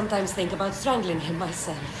do sometimes think about strangling him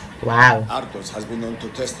myself. Wow. Ardos has been known to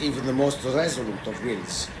test even the most resolute of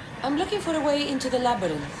wills. I'm looking for a way into the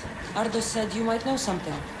labyrinth. Ardos said you might know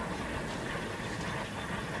something.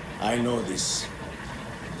 I know this.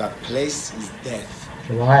 That place is death.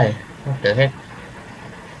 Why? What the heck?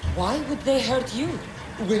 Why would they hurt you?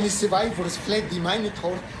 When the survivors fled the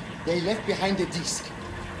Minotaur, they left behind a disc.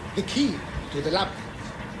 The key to the labyrinth.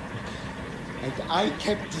 And I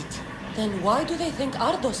kept it. Then why do they think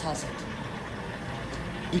Ardos has it?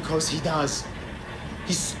 Because he does.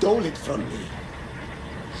 He stole it from me.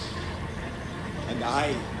 And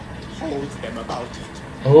I told them about it.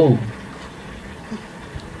 Oh.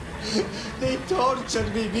 They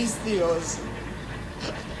tortured me, Mystios.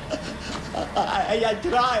 I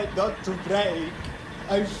tried not to break.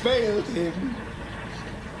 I failed him.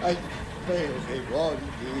 I failed him all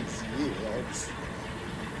these years.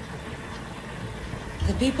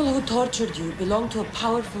 The people who tortured you belong to a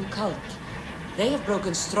powerful cult. They have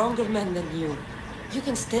broken stronger men than you. You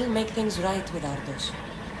can still make things right with Ardos.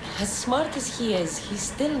 As smart as he is, he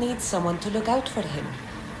still needs someone to look out for him.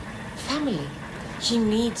 Family. He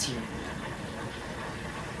needs you.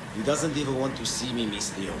 He doesn't even want to see me,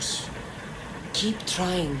 Mystios. Keep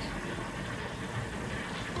trying.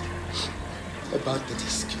 About the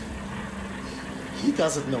disc. He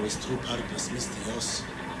doesn't know his true purpose, Mystios.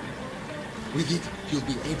 With it, you'll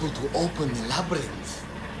be able to open the labyrinth.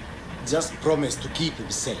 Just promise to keep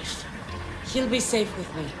him safe. He'll be safe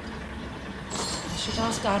with me. I should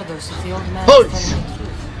ask Ardos if the old man Oh, is telling the truth.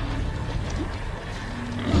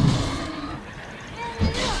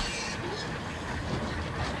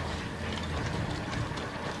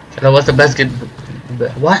 Hello, what's the best game?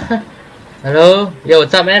 What? Hello? Yo,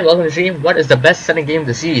 what's up, man? Welcome to the stream. What is the best selling game of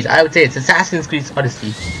the series? I would say it's Assassin's Creed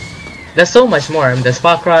Odyssey. There's so much more. I mean, there's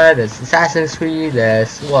Far Cry, there's Assassin's Creed,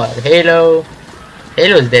 there's what? Halo.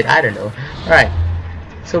 Halo is dead, I don't know. Alright,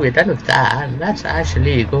 so we're done with that. Let's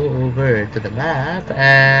actually go over to the map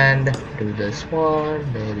and do this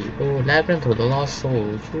one. There we go. Labyrinth of the Lost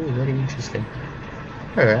Souls. Ooh, very interesting.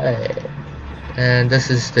 Alright. And this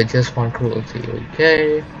is the Just One Cruelty,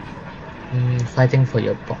 okay. Fighting for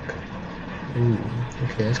your buck. Ooh,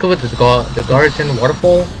 okay, let's go with the Garden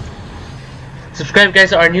Waterfall. Subscribe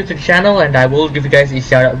guys are new to the channel and I will give you guys a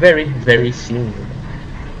shout out very, very soon.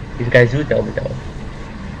 If you guys do tell me though.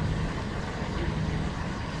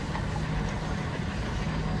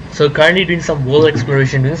 So currently doing some world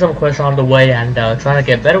exploration, doing some quests on the way, and trying to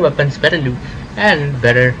get better weapons, better loot, and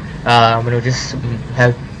better, just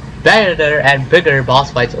have better and bigger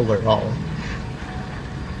boss fights overall.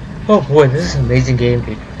 Oh boy, this is an amazing game,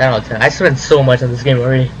 dude. 10 out of 10. I spent so much on this game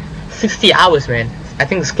already. 60 hours, man. I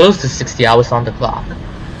think it's close to 60 hours on the clock.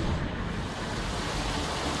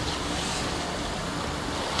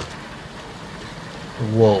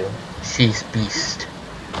 Whoa, she's beast.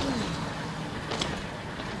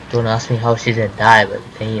 Don't ask me how she didn't die, but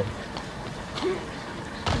damn.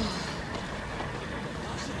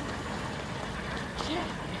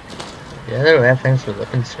 The other reference with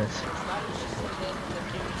weaponsmiths.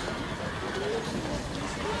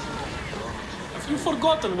 Have you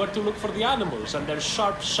forgotten where to look for the animals and their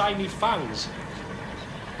sharp, shiny fangs?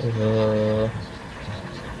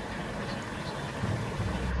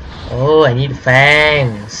 Oh, I need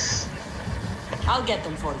fangs. I'll get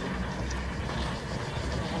them for you.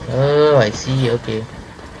 Oh, I see, okay.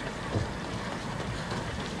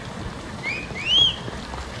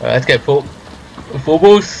 Alright, let's get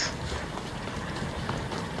Phobos.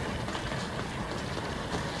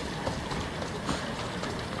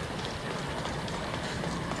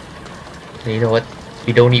 You know what?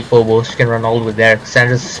 We don't need Phobos, we can run all the way there.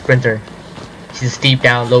 Cassandra's a sprinter. She's deep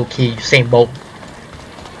down, low key, Usain Bolt.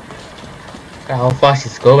 Look at how fast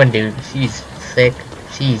she's going, dude. She's thick,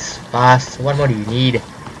 she's fast. What more do you need?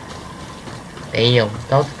 Damn,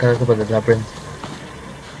 that was correct about the labyrinth.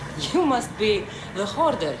 You must be the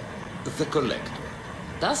hoarder. The collector.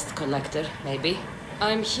 Dust collector, maybe.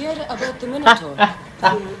 I'm here about the Minotaur. No.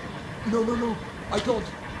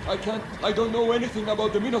 I don't know anything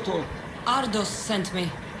about the Minotaur. Ardos sent me.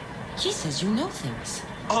 He says you know things.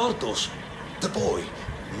 Ardos, the boy.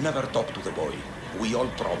 Never talk to the boy. We all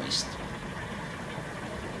promised.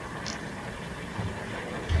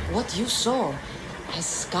 What you saw has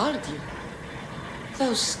scarred you.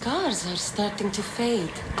 Those scars are starting to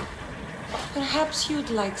fade. Perhaps you'd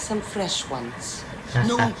like some fresh ones.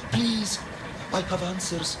 No, please. I have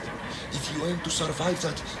answers. If you aim to survive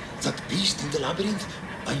that beast in the labyrinth,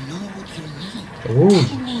 I know what you need. Ooh.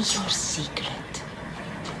 Tell me your secret,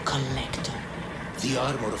 collector. The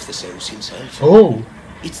armor of the Zeus himself. Oh.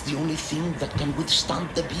 It's the only thing that can withstand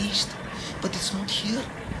the beast. But it's not here.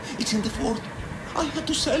 It's in the fort. I had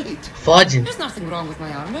to sell it. Fudging. There's nothing wrong with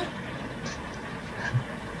my armor.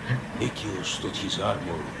 Nicias thought his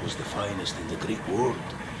armor was the finest in the Greek world.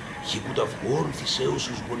 He would have worn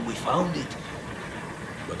Theseus's when we found it.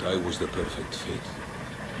 But I was the perfect fit.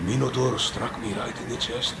 Minotaur struck me right in the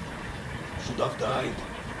chest. Should have died.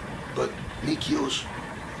 But Nicias...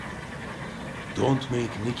 Don't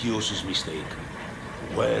make Nicias' mistake.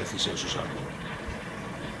 Wear Theseus's armor.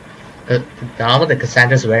 The armor that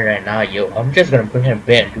Cassandra's wearing right now, yo, I'm just gonna put her in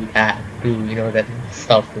bed and do that. Do, you know, that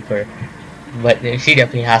stuff with her. But she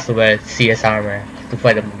definitely has to wear CS armor to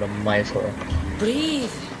fight the Minotaur.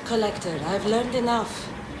 Breathe, collector. I've learned enough.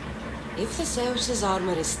 If the Zeus's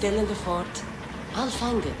armor is still in the fort, I'll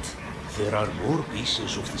find it. There are more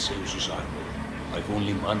pieces of Theseus's armor. I've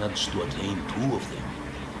only managed to attain 2 of them.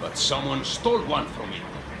 But someone stole one from me.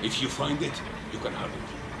 If you find it, you can have it.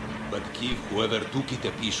 But give whoever took it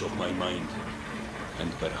a piece of my mind.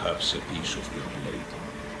 And perhaps a piece of your blade.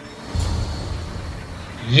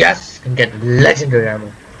 Yes! Can get legendary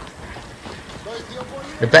armor.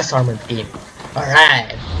 The best armor in the game.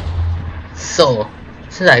 Alright! So,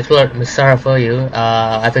 since I explored Mystara for you,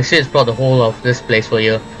 I've actually explored the whole of this place for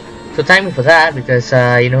you. So thank me for that, because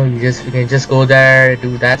you know, you can just go there,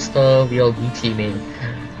 do that stuff, we all be teaming.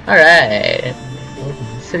 Alright.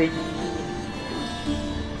 City.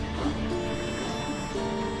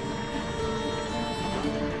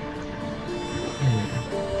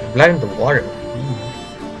 Blood in the water.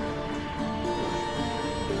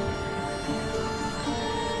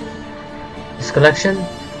 This collection,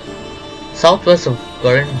 southwest of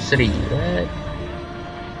Garden City, right?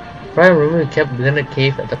 Prime room kept within a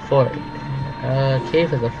cave at the fort.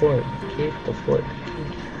 Cave at the fort. Cave at the fort.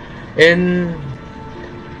 In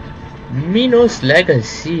Minos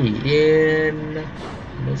Legacy in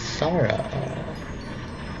Masara.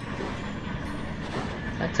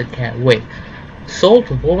 That's a cat. Wait. Sold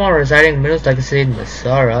to Puma residing in Minos Legacy in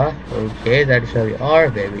Masara. Okay, that is where we are.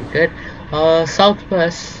 Very good.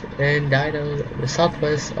 Southwest in Dino, the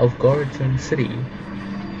southwest of Gorgon City.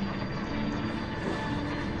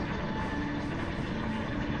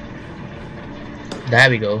 There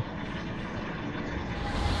we go.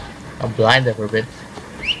 I'm blind there for a bit.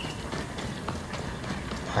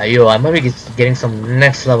 Yo, I might be getting some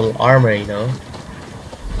next level armor, you know.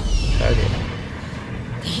 Okay.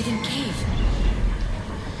 The hidden cave.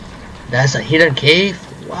 That's a hidden cave?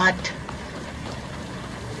 What?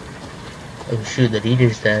 Oh shoot, the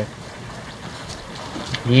leader's there.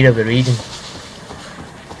 Leader of the region.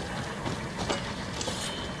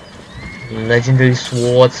 Legendary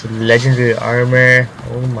swords, legendary armor.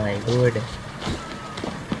 Oh my lord. I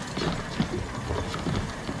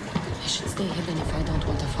should stay hidden if I don't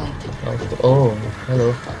want to fight. Oh,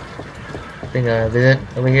 hello. Bring a visit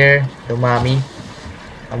over here. Don't mind me.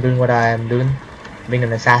 I'm doing what I am doing. Being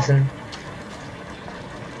an assassin.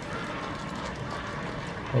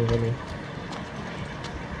 Oh, let me.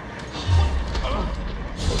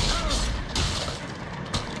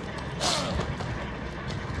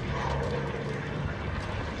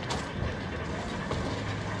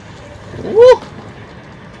 Woo!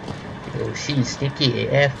 Oh, she's sneaky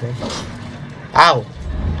AF, man. Ow!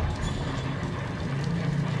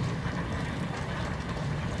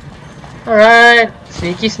 Alright,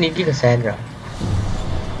 sneaky Cassandra.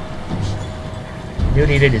 New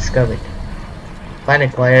leader discovered. Find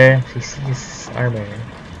acquire, she sees armor.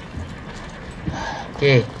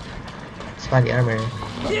 Okay, let's find the armor.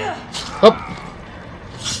 Oh!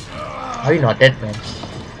 Are you not dead, man?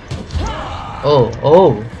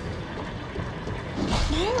 Oh!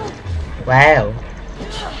 Wow!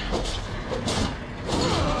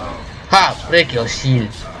 Ha! Break your shield!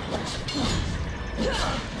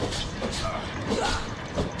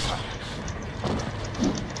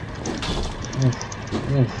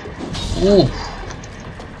 Oof.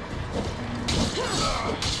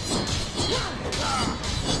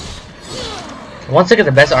 Once I get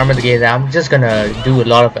the best armor in the game, I'm just gonna do a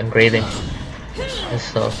lot of engraving.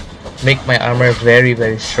 So, make my armor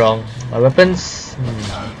very strong. My weapons,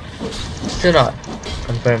 still not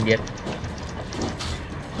confirmed yet.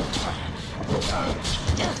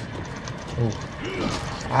 Ooh.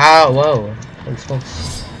 Ow, whoa. Holy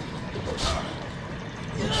smokes.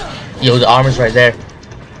 Yo, the armor's right there.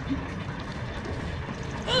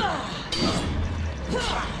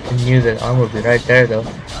 I knew that armor would be right there though.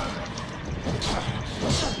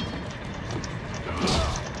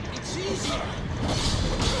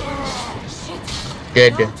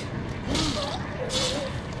 Dead.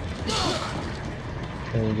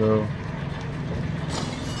 There we go.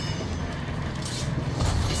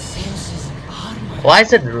 Why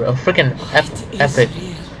is it a freaking epic? I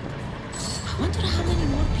wonder how many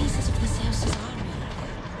more pieces of the Zeus's army.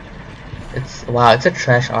 It's wow, it's a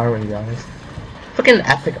trash armor to be honest. Freaking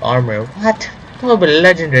epic armor. What? Oh, but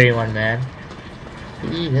legendary one, man.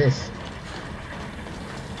 Jesus.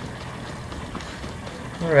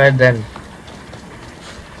 Alright then.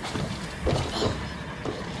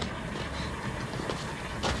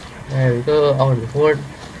 There we go, out of the fort.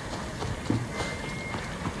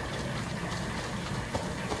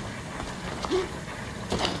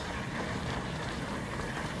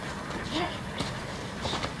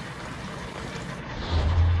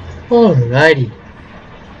 Alrighty.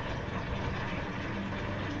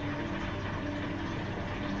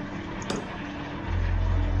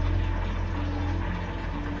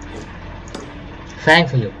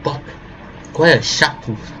 Thanks for your buck. Quite a sharp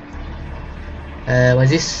tooth.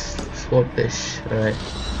 What's this? Swordfish. Alright.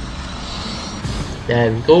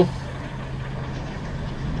 There we go.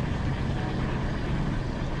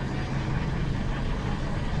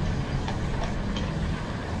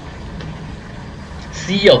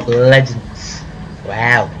 Sea of Legends.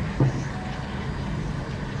 Wow.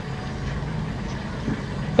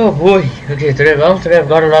 Oh boy. Okay, today I've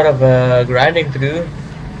got a lot of grinding to do.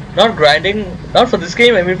 Not grinding, not for this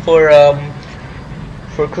game, I mean for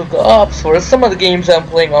CYCLOPS, for some of the games I'm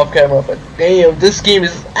playing off camera, but damn, this game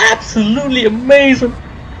is absolutely amazing.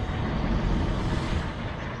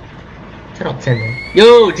 10 out of 10, man.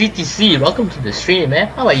 Yo, GTC, welcome to the stream, man.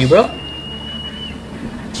 How about you, bro?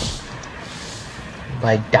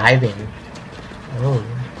 By diving.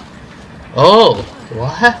 Oh,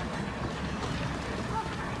 what?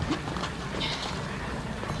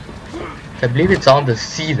 I believe it's on the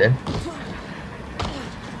sea then.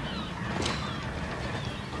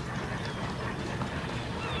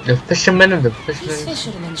 The fishermen and the These fishermen.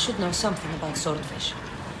 fishermen should know something about swordfish.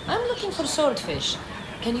 I'm looking for swordfish.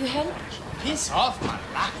 Can you help? Piss off,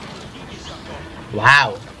 Malak.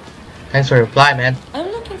 Wow. Thanks for your reply, man. I'm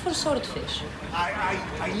looking for swordfish.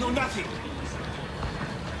 I know nothing.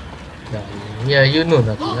 Yeah, you know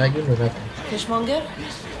nothing. You know nothing. Fishmonger?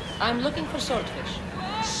 I'm looking for swordfish.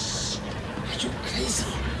 Are you crazy?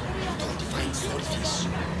 You don't find swordfish.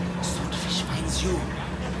 Swordfish finds you.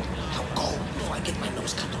 Now go before I get my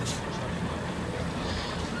nose cut off.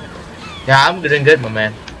 Yeah, I'm doing good, my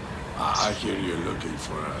man. I hear you're looking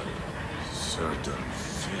for a certain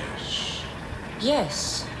fish.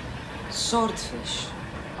 Yes. Swordfish.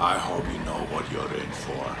 I hope you know what you're in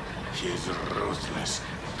for. He's ruthless.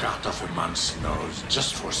 Cut off a man's nose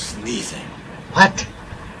just for sneezing. What?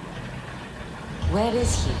 Where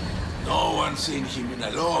is he? No one's seen him in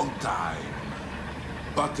a long time.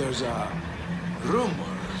 But there's a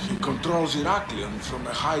rumor he controls Heraklion from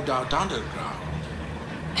a hideout underground.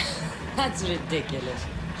 That's ridiculous.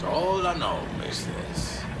 That's all I know,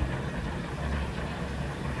 mistress.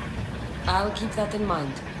 I'll keep that in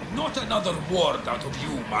mind. Not another word out of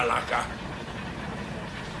you, Malaka.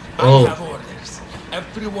 Oh. I have orders.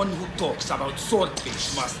 Everyone who talks about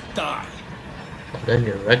swordfish must die. Then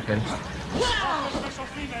you're right, man.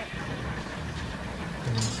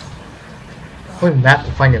 Going back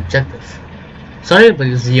to find the objective. Sorry, but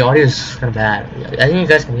the audio is kind of bad. I think you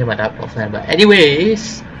guys can hear my laptop fan. But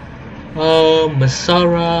anyways,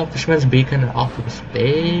 Masara, Fisherman's Beacon, and Octopus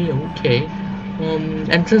Bay. Okay.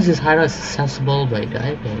 Entrance is hideout is accessible by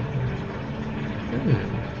diving.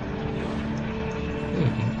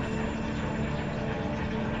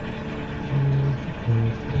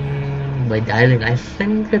 By diving, I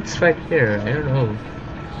think it's right here. I don't know.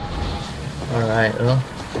 Alright, well.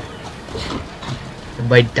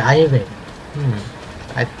 By diving.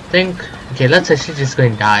 I think. Okay, let's actually just go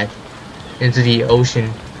and dive into the ocean.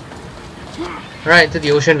 Alright, into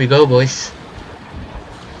the ocean we go, boys.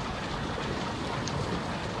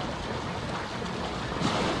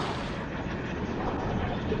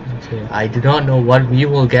 Okay, I do not know what we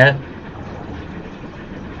will get,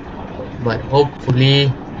 but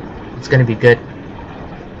hopefully it's gonna be good.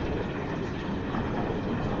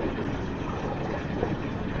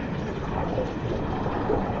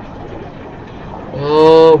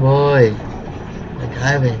 Oh boy, we're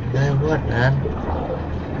diving. What, man?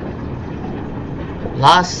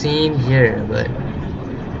 Last scene here, but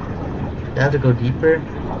I have to go deeper.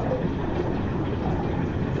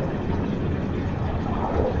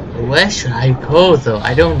 Where should I go though?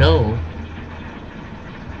 I don't know.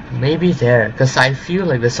 Maybe there, because I feel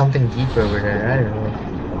like there's something deeper over there. I don't know.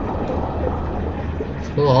 Let's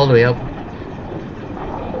go all the way up.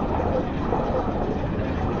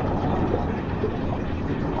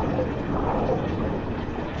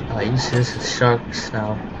 I use this with sharks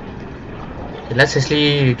now. Okay, let's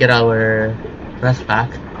actually get our breath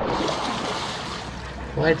back.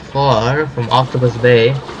 Quite far from Octopus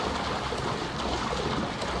Bay.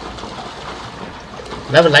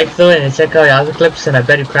 Leave a like though and check out your other clips, and I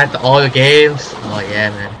bet you cracked all your games. Oh yeah,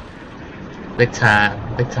 man. Big time,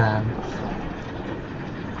 big time.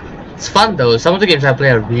 It's fun though. Some of the games I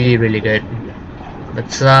play are really good.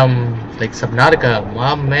 But some, like Subnautica,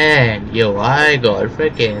 my man. Yo, I got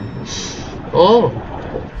freaking. Oh!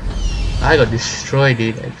 I got destroyed,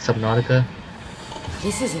 dude, like Subnautica.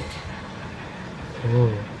 This is it.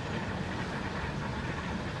 Oh.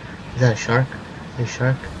 Is that a shark? A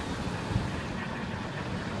shark?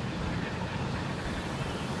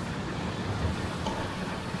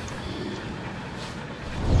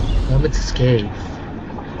 Hermit's Cave.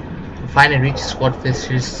 Find and reach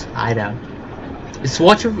Swordfish's hideout. Is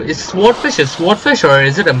Swordfish a swordfish, or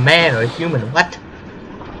is it a man or a human? What?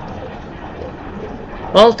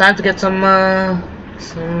 Well, time to get some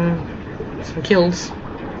kills.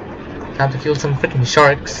 Time to kill some freaking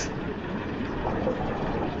sharks.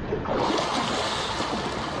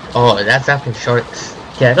 Oh, that's definitely sharks.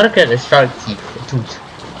 Yeah, I gotta get a shark teeth, tooth.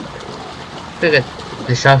 Gotta get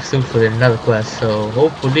the shark tooth for another quest, so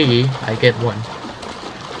hopefully I get one.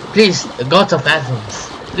 Please, the gods of Athens,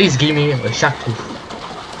 please give me a shark tooth.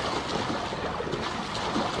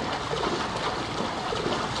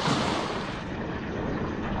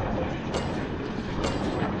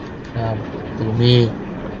 Come to me.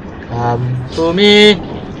 Come to me.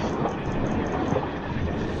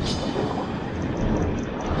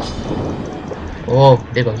 Oh,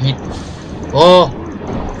 they got hit. Oh.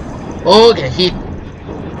 Oh, get hit.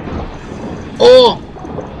 Oh.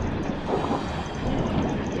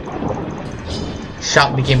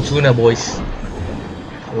 Shark became tuna, boys.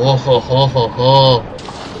 Oh ho ho ho ho.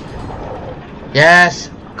 Yes.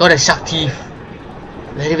 Got a shark teeth.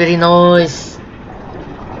 Very, very nice.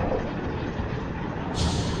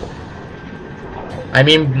 I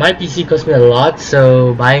mean, my PC costs me a lot,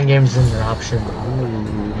 so buying games isn't an option.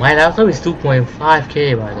 Ooh, my laptop is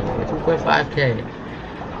 2.5k by the way. 2.5k.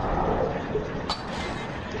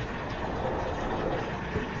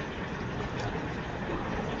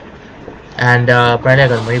 And apparently I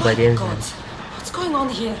got money by games. What's going on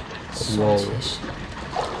here? Whoa. Swordfish.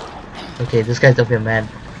 Okay, this guy's definitely a man.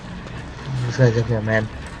 This guy's definitely a man.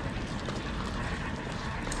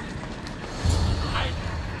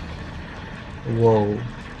 Whoa.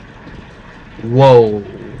 Whoa.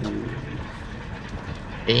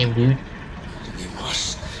 Damn, dude.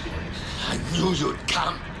 Deimos, I knew you'd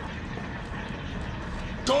come.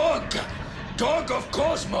 Dog! Dog of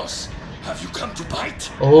Cosmos! Have you come to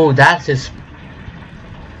bite? Oh, that's his...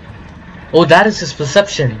 Oh, that is his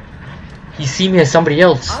perception. He see me as somebody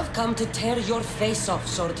else. I've come to tear your face off,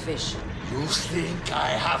 Swordfish. You think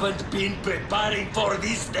I haven't been preparing for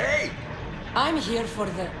this day? I'm here for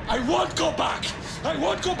the... I won't go back! I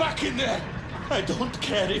won't go back in there! I don't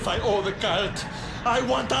care if I owe the cult. I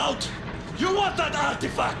want out! You want that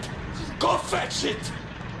artifact? Go fetch it!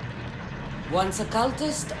 Once a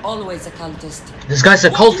cultist, always a cultist. This guy's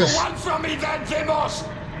a What do you cultist. want from me then, Deimos?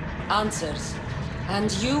 Answers. And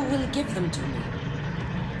you will give them to me.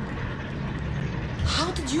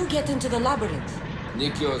 How did you get into the labyrinth?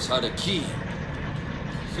 Nikios had a key.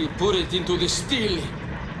 He put it into the steel.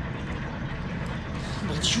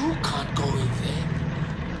 But you can't go in there.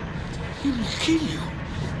 He'll kill you.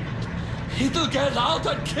 It'll get out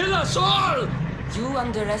and kill us all! You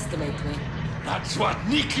underestimate me. That's what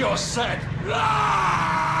Nikios said.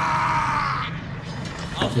 Ah!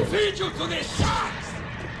 I'll feed you to the sharks!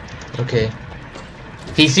 Okay.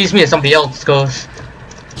 He sees me as somebody else, goes.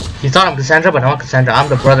 He thought I'm Cassandra, but I'm not Cassandra. I'm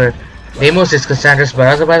the brother. Deimos is Cassandra's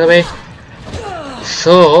brother, by the way.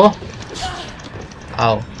 So...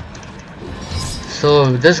 Ow.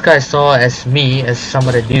 So this guy saw as me as some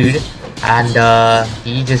other dude, and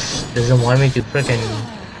he just doesn't want me to freaking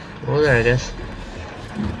go there, I guess.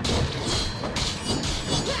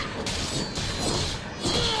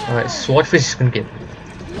 Alright, Swordfish is gonna get.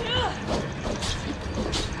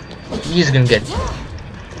 He's gonna get.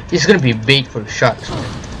 He's gonna be bait for sharks.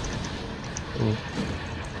 Ooh.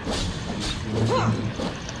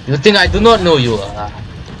 You think I do not know you?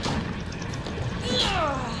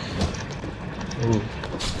 Ooh.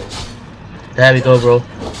 There we go, bro.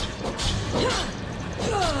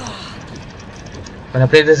 When I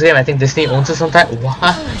played this game, I think Disney owns it sometime.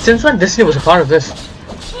 What? Since when Disney was a part of this?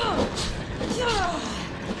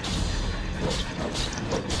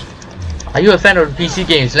 Are you a fan of PC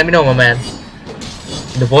games? Let me know, my man.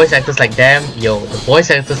 The voice actors, like, damn, yo, the voice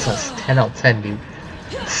actors are 10 out of 10, dude.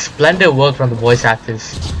 Splendid work from the voice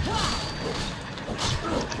actors.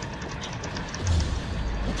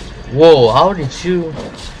 Whoa, how did you...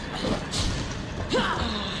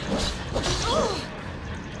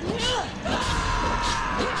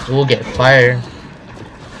 We'll get fired.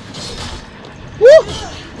 Woo!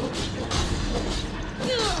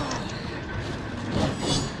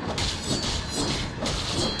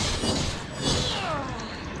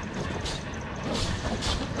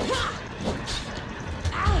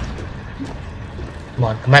 Come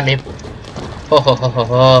on, come at me. Ho ho ho ho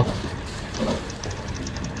ho.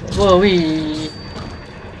 Whoa-wee.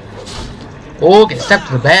 Oh, get stabbed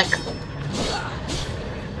to the back.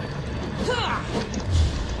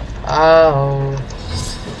 Ow.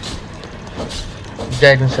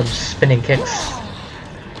 They're doing some spinning kicks.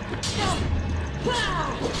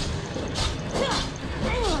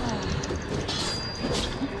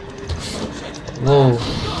 Whoa.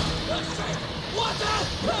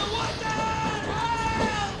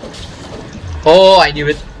 Oh, I knew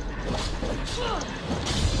it.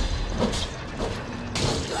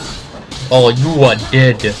 Oh, you are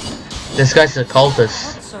dead. This guy's a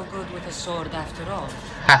cultist. Not so good with a sword after all.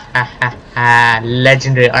 Ha ha ha ha.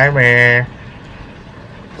 Legendary armor.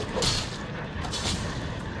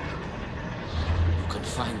 You can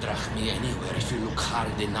find Drachmi anywhere if you look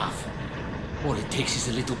hard enough. All it takes is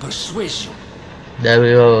a little persuasion. There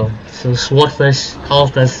we go. So Swordfish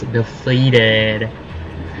cultist defeated.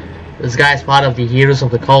 This guy is part of the heroes of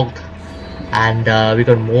the cult. And we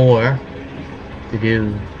got more to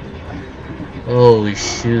do. Oh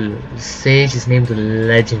shoot. Sage is named the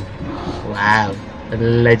Legend. Wow. The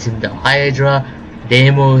Legend. The Hydra.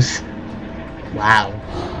 Deimos. Wow.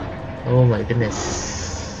 Oh my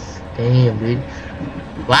goodness. Damn, dude.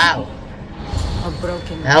 Wow. A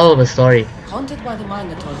broken... Hell of a story. Haunted by the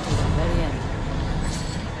Minotaur to the very end.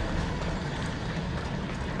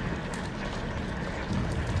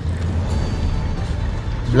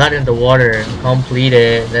 Blood in the Water,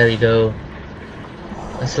 completed. There you go.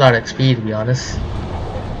 That's a lot of XP, to be honest.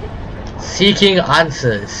 Seeking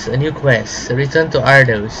Answers, a new quest. Return to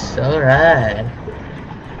Ardos. Alright.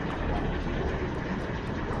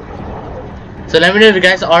 So let me know if you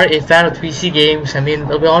guys are a fan of PC games. I mean,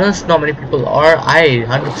 to be honest, not many people are. I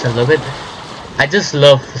 100% love it. I just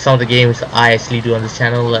love some of the games I actually do on this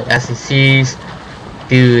channel, like SCCs.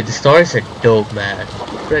 Dude, the stories are dope, man.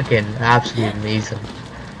 Freaking absolutely amazing.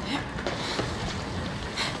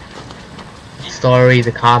 Story,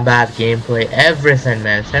 the combat, gameplay, everything,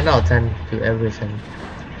 man. 10 out of 10 to everything.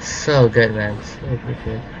 So good, man. So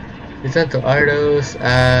good. Return to Ardos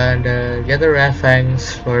and gather rare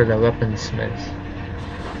fangs for the weaponsmith.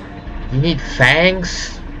 You need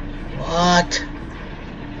fangs? What?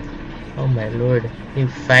 Oh my lord. You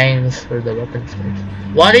need fangs for the weaponsmith.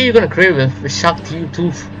 What are you gonna create with shark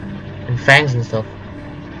tooth and fangs and stuff?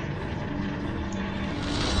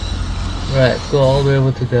 Right, let's go all the way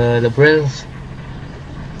over to the labyrinth.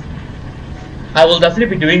 I will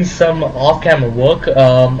definitely be doing some off-camera work.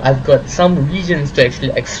 I've got some regions to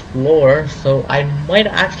actually explore, so I might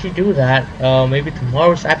actually do that maybe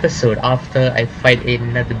tomorrow's episode after I fight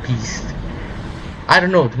another beast. I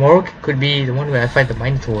don't know, tomorrow could be the one where I fight the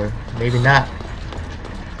Minotaur, maybe not.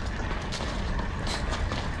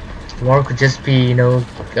 Tomorrow could just be, you know,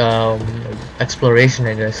 exploration,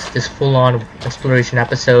 I guess, just full-on exploration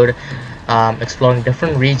episode, exploring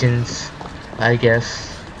different regions, I guess.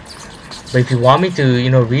 But if you want me to, you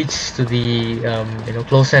know, reach to the, you know,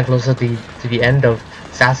 closer and closer to the end of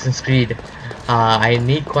Assassin's Creed, I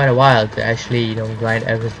need quite a while to actually, you know, grind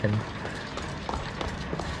everything.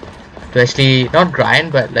 To actually, not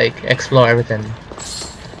grind, but like explore everything.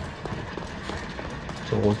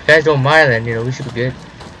 So if you guys don't mind, then, you know, we should be good.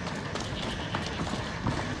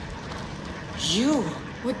 You?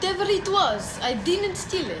 Whatever it was, I didn't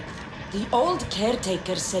steal it. The old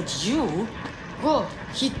caretaker said you? Whoa,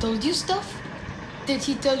 he told you stuff? Did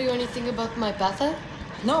he tell you anything about my pater?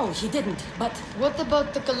 No, he didn't, but... What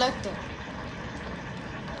about the collector?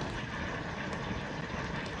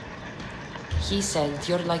 He said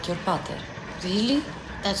you're like your pater. Really?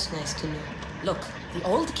 That's nice to know. Look, the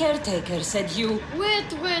old caretaker said you...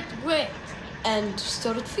 Wait. And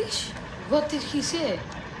swordfish? What did he say?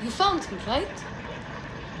 You found him, right?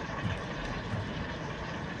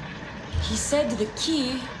 He said the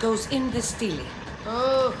key goes in the stele.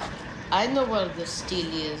 Oh, I know where the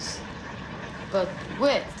stele is. But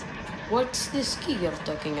wait, what's this key you're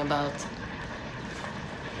talking about?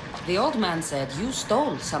 The old man said you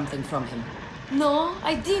stole something from him. No,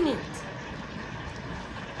 I didn't.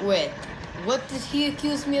 Wait, what did he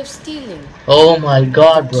accuse me of stealing? Oh my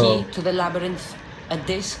god, bro. Key to the labyrinth, a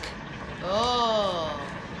disc. Oh.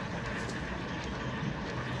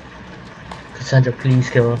 Cassandra, please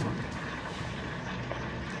kill him.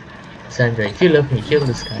 Cassandra, if you love me, kill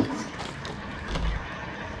this guy.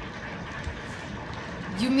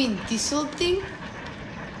 You mean this old thing?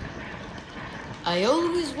 I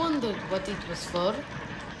always wondered what it was for.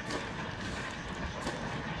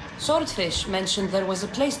 Swordfish mentioned there was a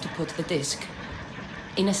place to put the disc.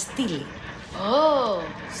 In a stele. Oh,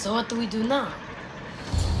 so what do we do now?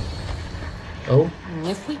 Oh?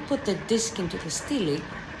 If we put the disc into the stele,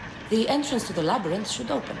 the entrance to the labyrinth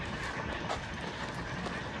should open.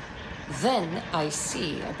 Then I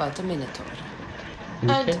see about a Minotaur.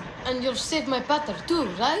 Okay. And you'll save my pater too,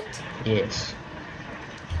 right? Yes.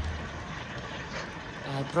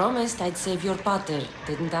 I promised I'd save your pater,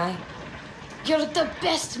 didn't I? You're the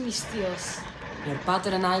best, Mistios. Your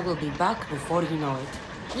pater and I will be back before you know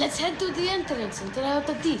it. Let's head to the entrance and try out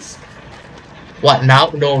the disc. What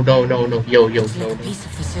now? No. Yo, It's like no. a piece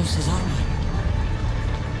of Theseus's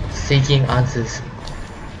armor. Seeking Answers.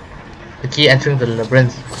 The key entering the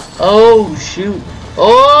labyrinth. Oh shoot!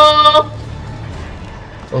 Oh!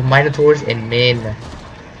 Oh, Minotaurs and men.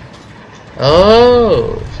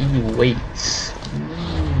 Oh, he waits.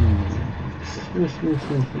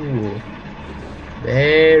 Ooh.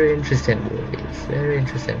 Very interesting, boys. Very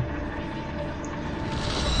interesting.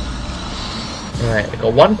 Alright, I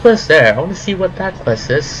got one quest there. I want to see what that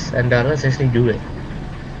quest is, and let's actually do it.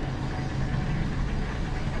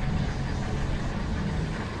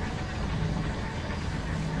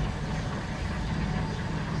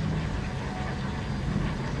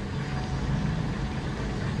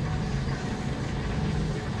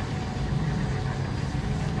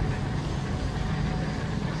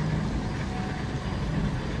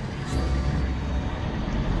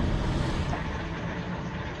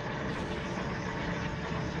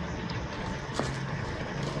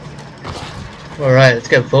 Alright, let's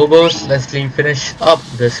get Phobos. Let's finish up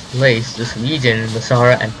this place, this region,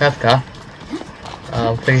 Basara and Pevka.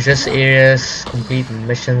 Finish this areas, complete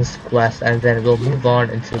missions, quests, and then we'll move on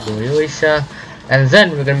into Boeotia. And then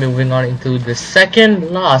we're gonna be moving on into the second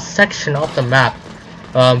last section of the map,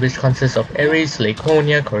 which consists of Ares,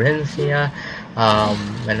 Laconia, Corinthia,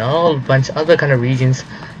 and a whole bunch of other kind of regions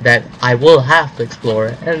that I will have to explore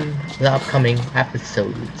in the upcoming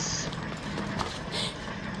episodes.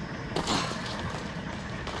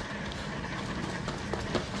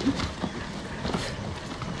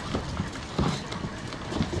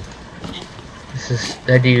 This is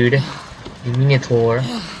the dude, the Minotaur,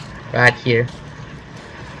 right here.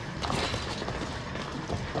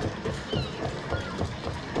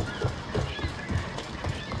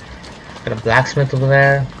 Got a blacksmith over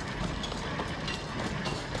there.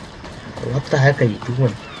 What the heck are you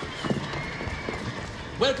doing?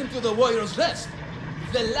 Welcome to the Warrior's Rest.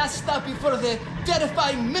 The last stop before the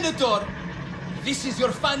terrifying Minotaur. This is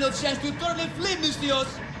your final chance to eternally flee,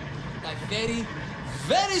 Mystios. I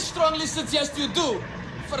very strongly suggest you do,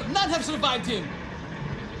 for none have survived him.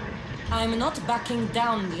 I'm not backing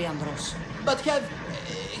down, Leandros. But have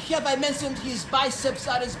I mentioned his biceps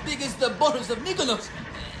are as big as the borders of Mykonos?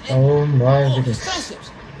 Oh my His goodness. triceps.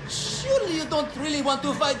 Surely you don't really want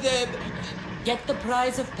to fight the... Get the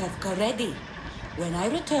prize of Pevka ready. When I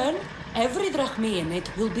return, every drachmi in it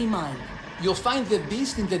will be mine. You'll find the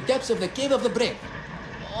beast in the depths of the Cave of the Brave,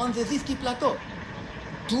 on the Vithki Plateau.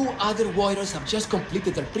 2 other warriors have just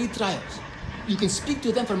completed their pre-trials. You can speak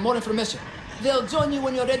to them for more information. They'll join you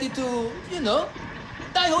when you're ready to, you know,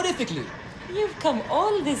 die horrifically. You've come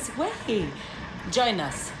all this way. Join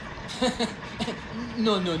us.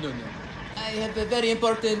 No. I have a very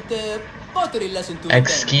important pottery lesson to attend.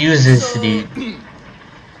 Excuses, So- dude.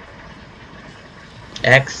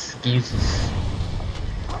 Excuses.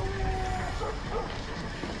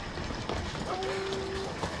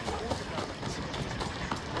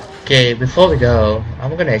 Okay, before we go,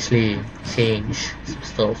 I'm gonna actually change some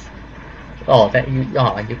stuff. Oh, that you you're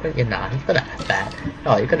gonna have that.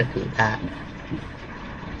 Oh, you're gonna do that.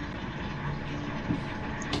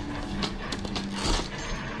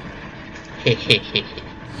 Hehehe.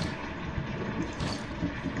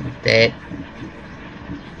 That.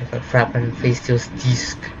 If I frappen face steel's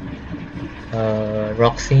disc.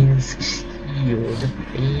 Roxane's shield.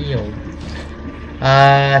 Ew.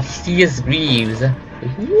 Thea's Greaves.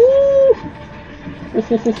 Woo!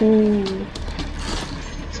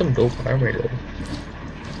 Some dope armor though.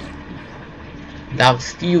 That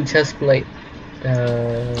steel chestplate.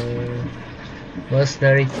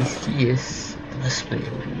 Mercenary Theseus breastplate.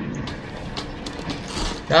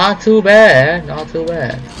 Not too bad, not too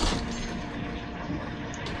bad.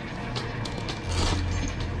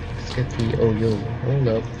 Let's get the hold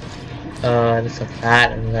up. There's a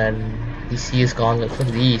fat and then Theseus gauntlet for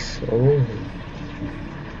these.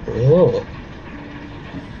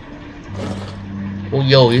 Oh,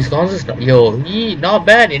 yo, his guns is not, he not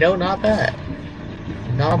bad, you know, not bad.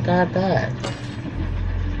 Not that bad.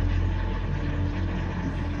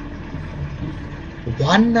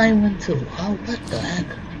 1912. Oh, what the heck?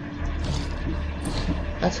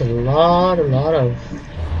 That's a lot of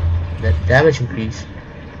that damage increase.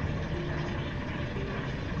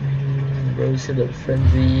 Rose of the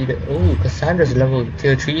Frenzied. Oh, Cassandra's level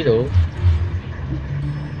tier 3 though.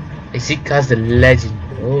 Ezeka's the legend.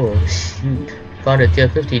 Oh shoot. Found a tier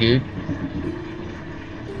 50 dude.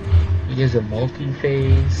 He is a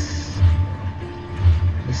multi-phase.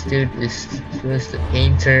 This dude is just a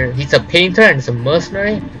painter. He's a painter and it's a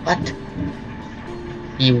mercenary? What?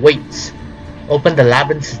 He waits. Open the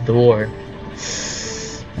labyrinth's door.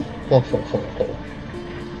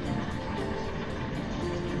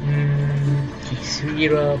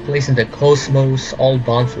 Kisira, place in the cosmos, all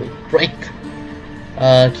bonds will break.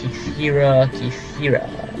 Kisira.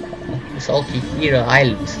 It's all Kisira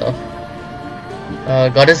Island stuff.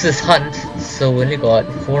 Goddesses Hunt, so we only got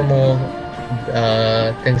 4 more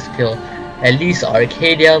things to kill. At least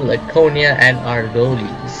Arcadia, Laconia, and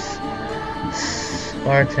Argolis.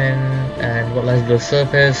 Spartan, and what lies below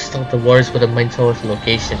surface, stop the wars with a Minotaur's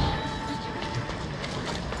location.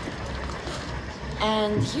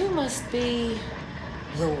 And you must be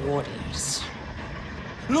the warriors.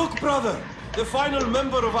 Look, brother! The final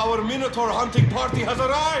member of our Minotaur hunting party has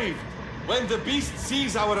arrived! When the beast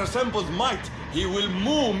sees our assembled might, he will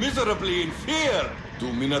moo miserably in fear!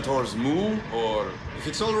 Do Minotaurs moo, or...? If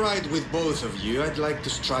it's all right with both of you, I'd like to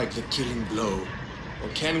strike the killing blow. Or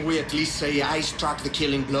can we at least say I struck the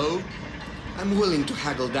killing blow? I'm willing to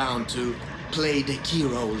haggle down to play the key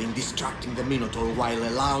role in distracting the Minotaur while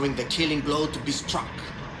allowing the killing blow to be struck.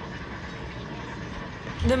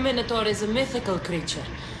 The Minotaur is a mythical creature.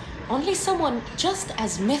 Only someone just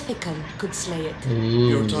as mythical could slay it.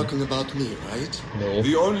 You're talking about me, right? No.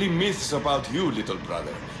 The only myths about you, little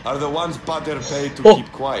brother, are the ones Pater paid to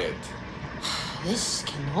keep quiet. This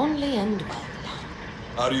can only end well.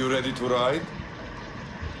 Are you ready to ride?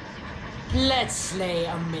 Let's slay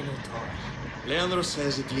a Minotaur. Leandro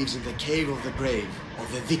says it lives in the cave of the grave, or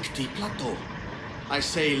the Victi Plateau. I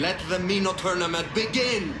say, let the Minotaur tournament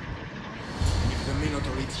begin! If the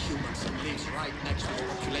Minotaur eats humans and lives right next to the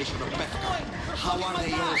population of Bethka, how are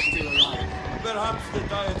they all still alive? Perhaps the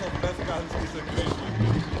diet of Bethkans disagrees with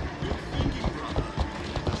you. Good thinking, brother.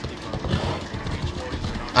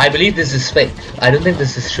 I believe this is fake. I don't think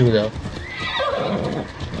this is true though.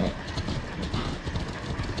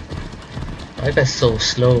 Why that's so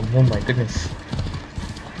slow? Oh my goodness.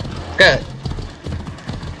 Good.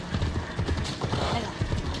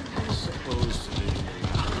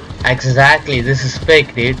 Exactly, this is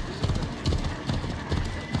fake, dude.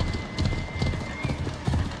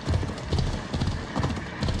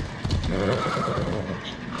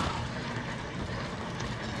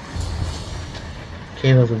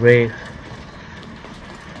 Cave of the Brave.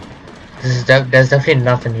 This is there's definitely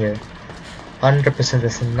nothing here. 100%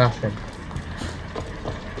 there's nothing.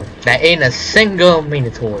 There ain't a single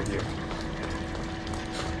Minotaur here.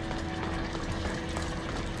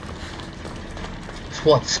 It's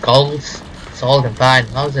what, skulls? Salt and fine.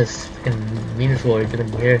 How's this fucking Minotaur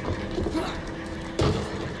even here?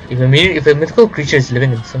 If a mythical creature is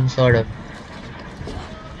living in some sort of...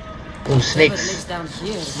 Oh, snakes. Whoever lives down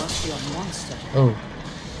here must be a monster. Oh.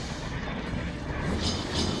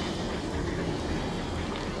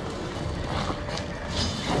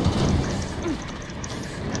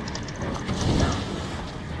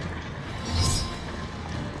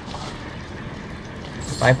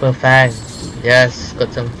 Viper Fang. Yes,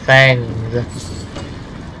 got some fangs.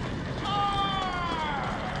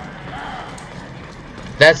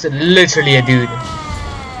 That's literally a dude.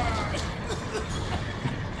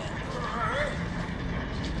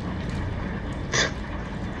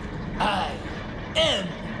 I am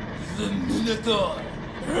the Minotaur.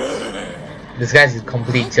 This guy's a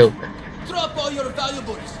complete joke. Drop all your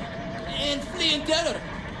valuables and flee in terror,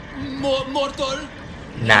 mortal.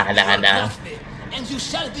 Nah. Trust me, and you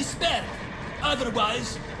shall be spared.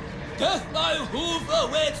 Otherwise, death by hoof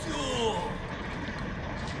awaits you.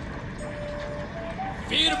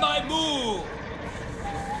 Fear my move.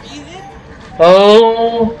 Feel it?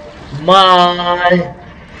 Oh my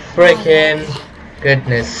freaking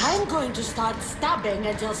goodness. I'm going to start stabbing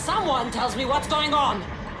until someone tells me what's going on.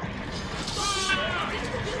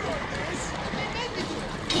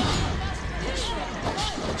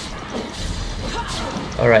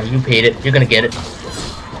 Alright, you paid it. You're gonna get it.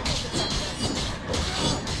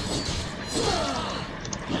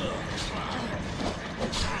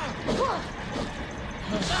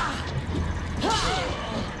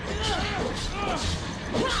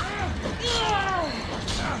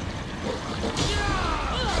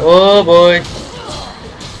 Oh boy.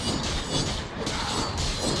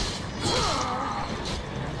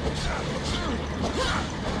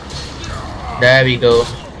 There we go.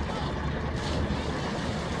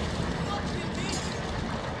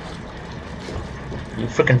 You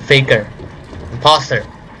freaking faker. Imposter.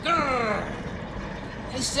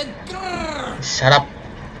 I said grrr. Shut up.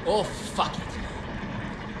 Oh, fuck it.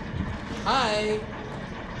 Hi.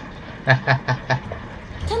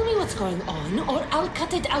 Tell me what's going on, or I'll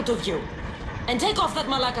cut it out of you. And take off that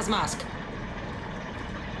Malaka's mask.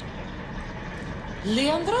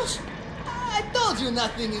 Leandros? I told you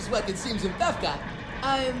nothing is what it seems in Pubg.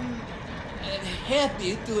 I'm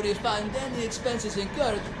happy to refund any expenses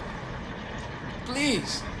incurred.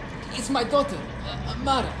 Please, it's my daughter,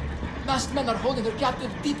 Mara. Masked men are holding her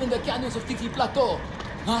captive deep in the canyons of Tiki Plateau.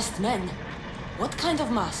 Masked men? What kind of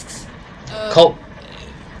masks? Colt.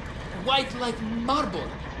 White like marble,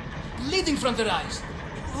 bleeding from their eyes.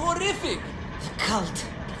 Horrific. The cult.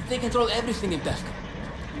 They control everything in Pubg.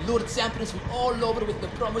 Lured samples from all over with the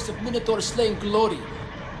promise of Minotaur slaying glory,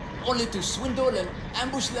 only to swindle and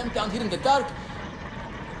ambush them down here in the dark.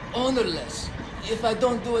 Honorless. If I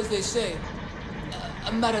don't do as they say,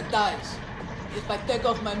 Amara dies. If I take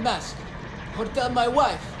off my mask, or tell my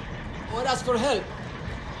wife, or ask for help,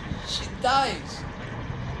 she dies.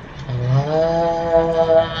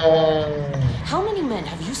 How many men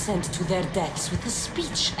have you sent to their deaths with a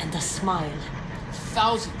speech and a smile?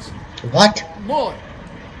 Thousands. What? More.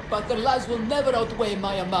 But their lives will never outweigh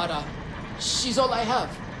my Amara. She's all I have.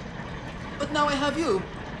 But now I have you,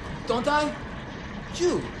 don't I?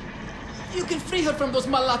 You. You can free her from those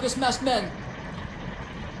Malakos masked men.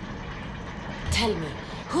 Tell me,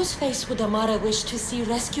 Whose face would Amara wish to see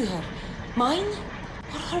rescue her? Mine?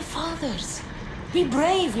 Or her father's? Be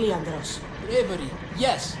brave, Leandros. Bravery,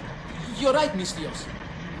 yes. You're right, Mistios.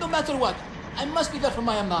 No matter what, I must be there for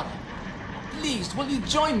my Amara. Please, will you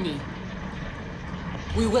join me?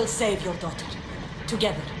 We will save your daughter.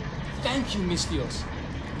 Together. Thank you, Mistios.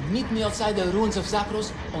 Meet me outside the ruins of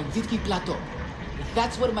Zakros on Vitki Plateau.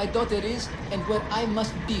 That's where my daughter is and where I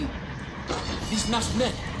must be. These masked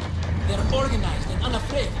men, they're organized and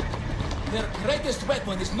unafraid. Their greatest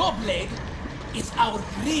weapon is no blade, it's our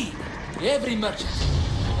greed. Every merchant,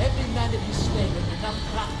 every man that he slain with enough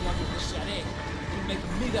craft out of the charade to make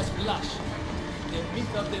Midas blush. The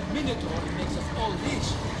myth of the Minotaur makes us all rich.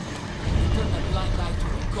 We turn a blind eye to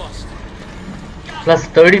the cost. Plus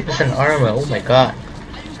 30% armor. Oh my god.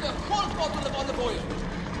 I used a whole bottle of olive oil.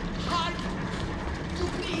 Hard to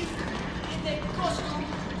breathe in a costume.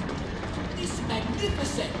 This is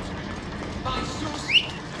magnificent. By Zeus,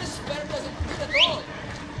 this spell doesn't fit at all.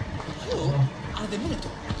 You are the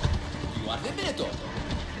Minotaur. You are the Minotaur.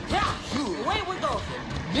 Yeah, you. Away we go.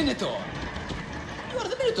 The Minotaur. You are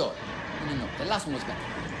the Minotaur. No, the last one was better.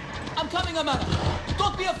 I'm coming, Amara.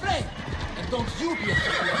 Don't be afraid. And don't you be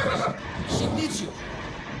afraid. She needs you.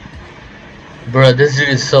 Bro, this dude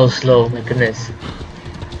is so slow, my goodness.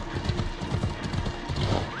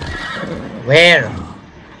 Where?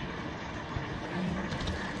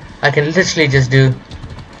 I can literally just do.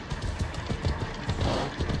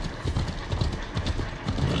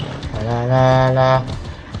 La la la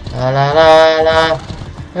la la la la.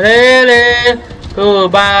 Really?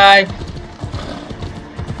 Goodbye.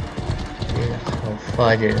 Oh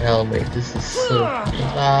fudge hell, mate. This is so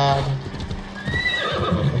bad.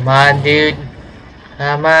 Come on, dude.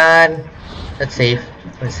 Come on. That's safe.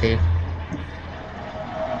 We're safe.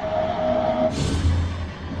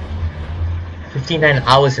 59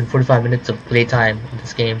 hours and 45 minutes of playtime in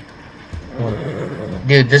this game. Oh.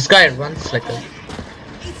 Dude, this guy runs like a...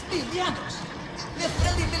 It's me, Leandros. The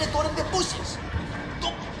friendly Minotaur in the bushes.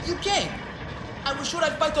 Don't, you came. I was sure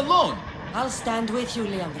I'd fight alone. I'll stand with you,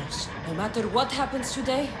 Leandros. No matter what happens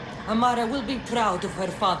today, Amara will be proud of her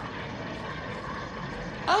father.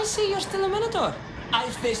 I see you're still a Minotaur. I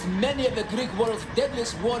faced many of the Greek world's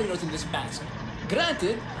deadliest warriors in this mask.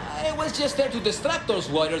 Granted, I was just there to distract those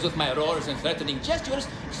warriors with my roars and threatening gestures,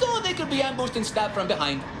 so they could be ambushed and stabbed from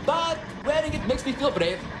behind. But wearing it makes me feel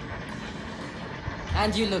brave.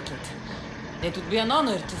 And you look it. It would be an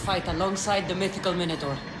honor to fight alongside the mythical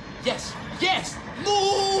Minotaur. Yes, yes! Move!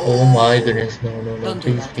 Oh my goodness, no, no, no, Don't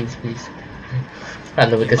do please, that. please, please. I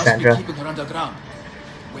love it, We must Cassandra. be keeping her underground.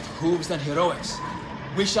 With hooves and heroics.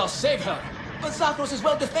 We shall save her. But Zakros is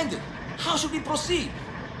well defended. How should we proceed?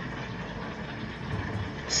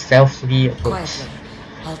 Stealthily approach. Quietly.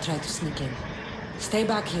 I'll try to sneak in. Stay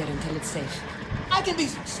back here until it's safe. I can be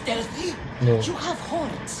stealthy. No. You have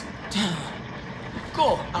horns.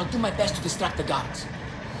 Go. I'll do my best to distract the guards.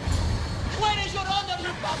 Where is your honor,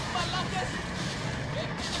 you bastard?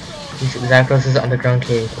 Zakros is underground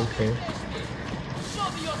cave, okay. Show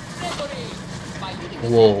me your bravery. By leading the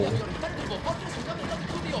Whoa. safety of your impenetrable fortress and coming out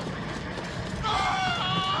into the open.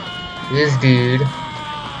 This dude.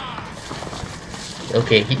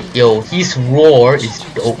 Okay, his roar is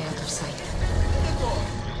dope. Stay out of sight. Minotaur,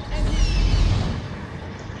 and he...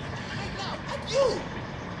 Right now, at you!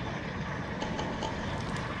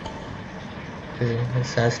 Okay,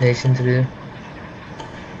 assassination to do.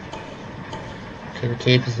 Okay, the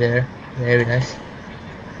cape is there. Very nice.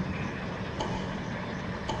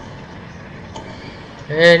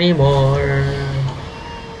 Any more?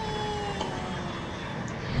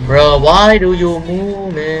 Bro, why do you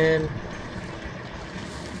move, man?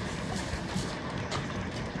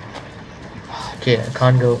 Okay, I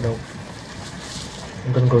can't go. No.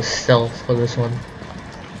 I'm gonna go stealth for this one.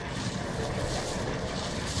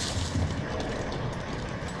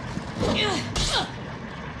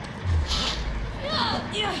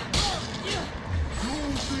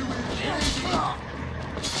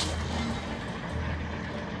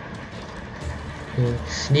 Okay,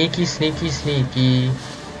 sneaky, sneaky, sneaky.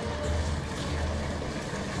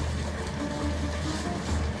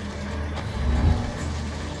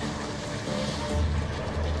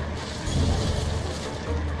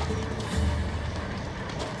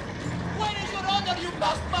 Where is your honor, you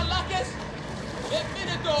bast malakes? The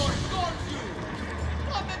Minotaur scorns you!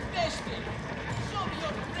 Come and face me! Show me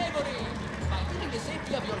your bravery! By leaving the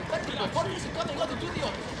safety of your impenetrable fortress and coming out into the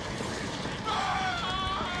open.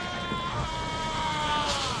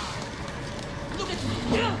 Look at me!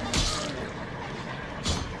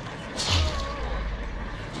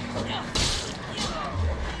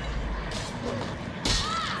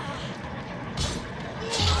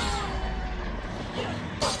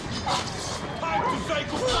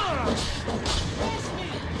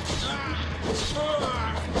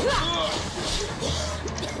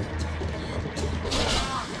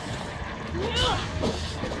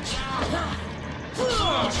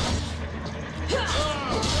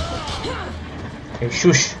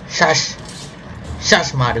 shush, shush,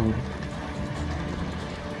 shush, my dude.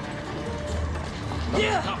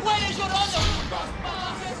 Where is your honor?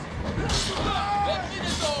 Let me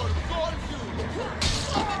the door, golf you!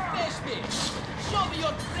 Come and face me! Show me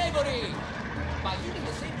your bravery! By using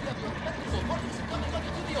the safety of your electrical bodies coming out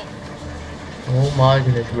into the open. Oh my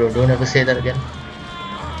goodness, bro, don't ever say that again.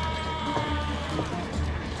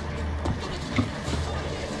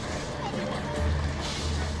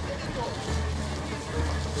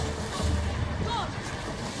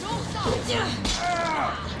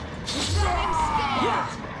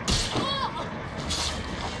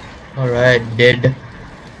 Alright, dead.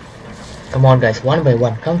 Come on guys, one by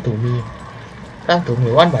one, come to me. Come to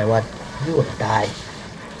me, one by one. You will die.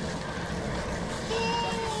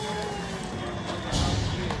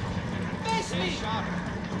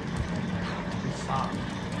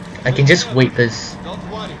 I can just wait this. Don't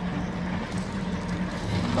worry.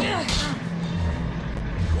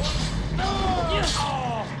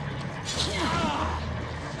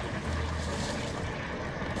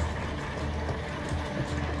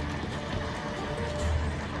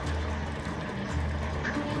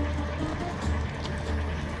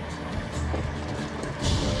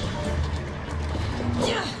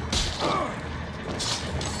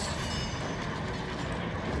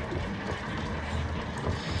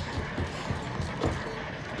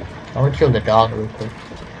 I want to kill the dog real quick.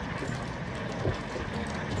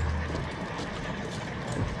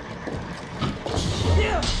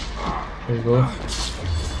 There we go.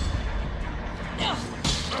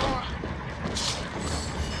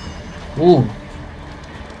 Ooh.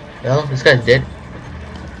 Well, this guy's dead.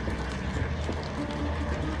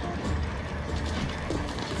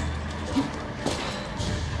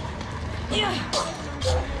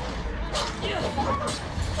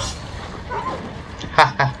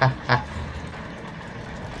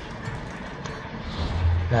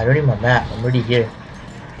 No, I don't need my map. I'm already here.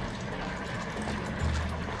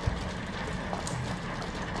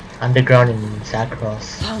 Underground in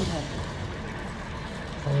CYCLOPS. Found her.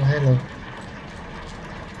 Oh, hello.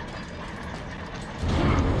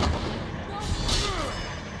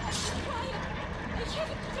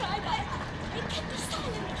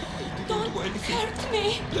 Don't hurt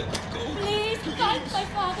me. Please find my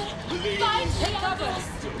father. Find me, Uncle.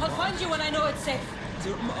 I'll find you when I know it's safe.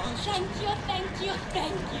 Thank you, thank you,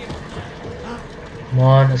 thank you. Come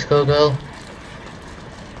on, let's go, girl.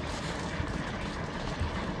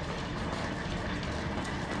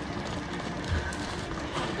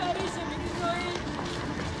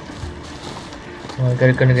 Oh,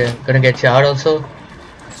 I'm gonna get you out also.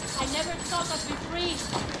 I never thought I'd be free.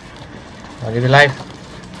 I'll give you life.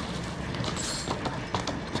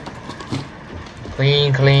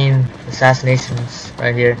 Clean assassinations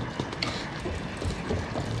right here.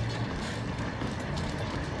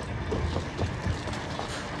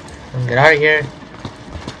 Get out of here.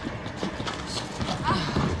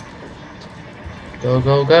 Go,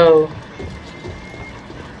 go, go.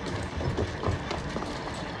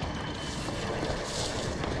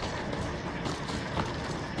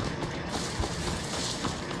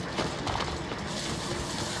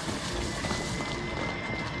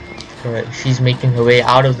 Alright, she's making her way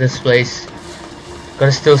out of this place.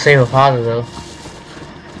 Gotta still save her father though.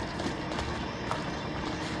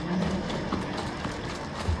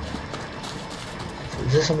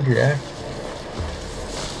 Is there somebody there?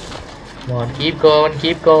 Come on, keep going,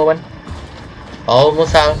 keep going.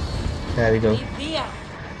 Almost out. There we go. Lydia,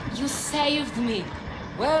 you saved me.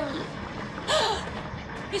 Well,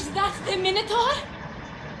 is that the Minotaur?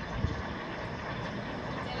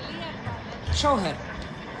 Show her.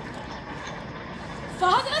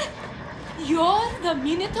 Father? You're the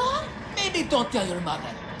Minotaur? Maybe don't tell your mother.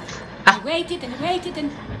 I waited and waited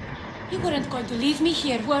and... You weren't going to leave me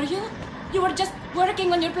here, were you? You were just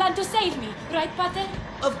working on your plan to save me, right, Pater?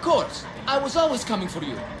 Of course. I was always coming for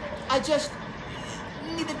you. I just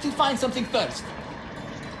needed to find something first.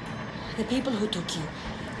 The people who took you,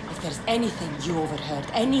 if there's anything you overheard,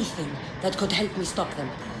 anything that could help me stop them.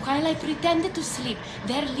 While I pretended to sleep,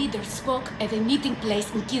 their leader spoke of a meeting place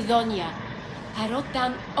in Kidonia. I wrote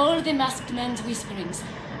down all the masked men's whisperings.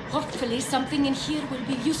 Hopefully something in here will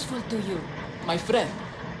be useful to you. My friend,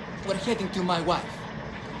 we're heading to my wife.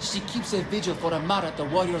 She keeps a vigil for Amara at the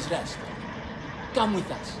Warrior's Rest. Come with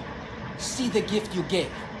us. See the gift you gave.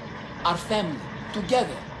 Our family,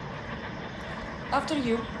 together. After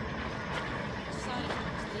you.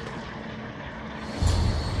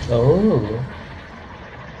 Oh.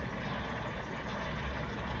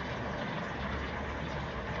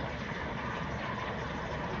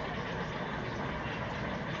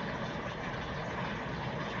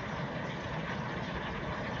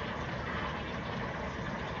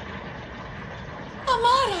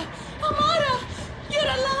 Amara!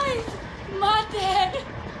 You're alive! Mate!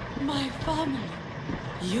 My family.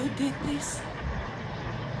 You did this?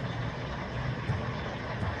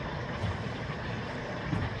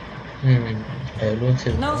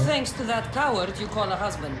 No thanks to that coward you call a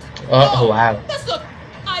husband. Oh wow. That's not...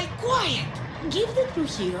 quiet! Give the true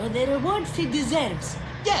hero the rewards he deserves.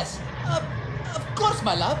 Yes, of course,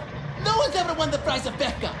 my love. No one's ever won the prize of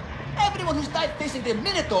Bethka. Everyone who's died facing the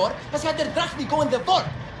Minotaur has had their drachmi go in the vault,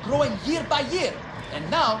 growing year by year. And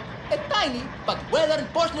now, a tiny but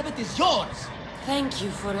well-earned portion of it is yours. Thank you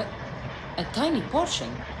for a tiny portion.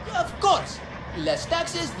 Of course. Less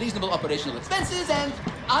taxes, reasonable operational expenses, and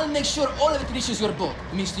I'll make sure all of it reaches your boat,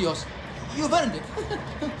 mis Dios. You've earned it.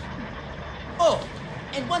 Oh,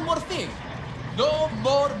 and one more thing. No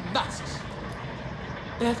more masks.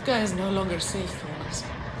 Bethka is no longer safe for us.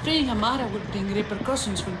 Freeing Amara would bring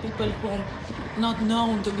repercussions from people who are not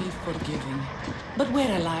known to be forgiving. But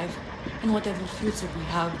we're alive, and whatever future we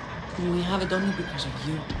have it only because of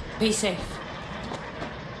you. Be safe.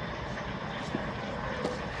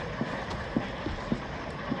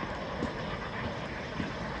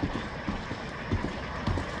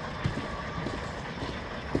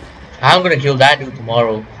 I'm gonna kill that dude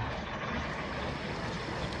tomorrow.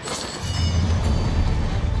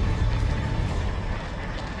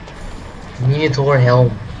 Minotaur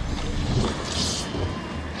helm.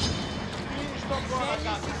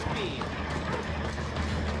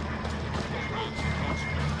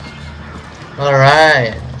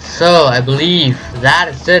 Alright, so I believe that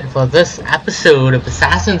is it for this episode of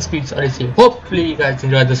Assassin's Creed Odyssey. Hopefully you guys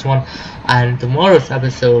enjoyed this one, and tomorrow's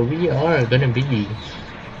episode we are gonna be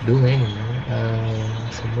doing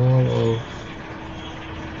some more of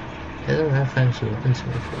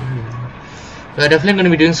we're definitely going to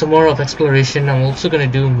be doing some more of exploration. I'm also going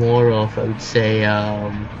to do more of, I would say,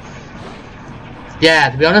 yeah,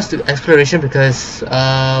 to be honest, exploration, because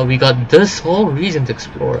we got this whole region to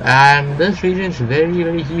explore, and this region is very,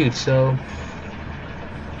 very huge. So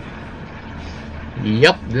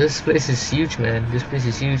yep, this place is huge, man. This place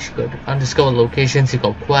is huge. You got undiscovered locations, you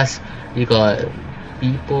got quests, you got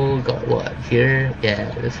people, you got what here?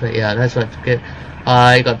 Yeah, that's right. Yeah, that's what I forget.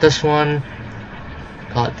 You got this one.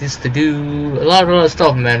 Got this to do. A lot of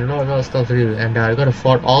stuff, man. A lot of stuff to do. And I got a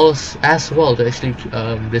fort as well to actually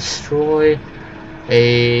destroy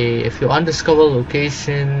a few undiscovered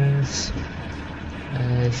locations.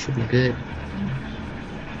 It should be good.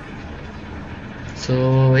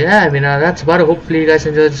 So yeah, I mean that's about it. Hopefully you guys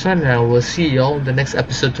enjoyed this one, and we'll see y'all in the next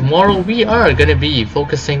episode. Tomorrow we are gonna be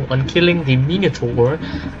focusing on killing the Minotaur,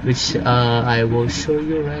 which I will show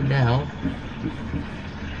you right now.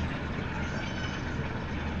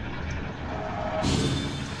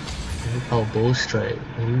 Oh, bow strike.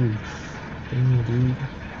 Ooh, dude.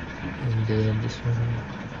 And then this one,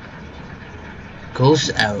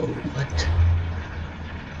 ghost arrow. What?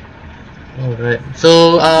 Alright,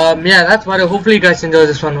 so yeah, that's what. Hopefully you guys enjoyed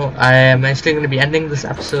this one. I am actually going to be ending this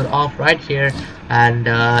episode off right here, and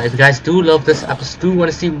if you guys do love this episode, do want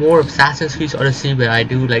to see more of Assassin's Creed Odyssey, where I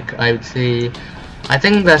do, like, I would say, I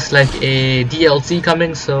think that's like a DLC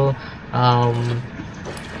coming, so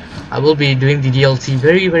I will be doing the DLC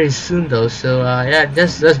very, very soon though. So yeah,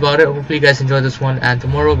 that's about it. Hopefully you guys enjoyed this one, and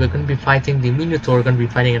tomorrow we're going to be fighting the Minotaur. We're going to be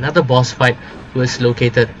fighting another boss fight who is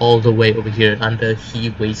located all the way over here under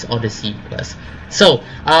He Waits Odyssey Plus. So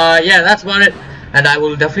yeah, that's about it, and I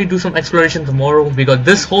will definitely do some exploration tomorrow. We got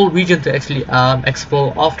this whole region to actually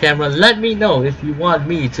explore off camera. Let me know if you want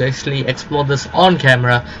me to actually explore this on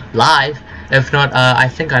camera live. If not, I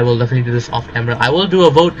think I will definitely do this off camera. I will do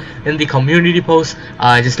a vote in the community post.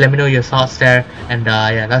 Just let me know your thoughts there, and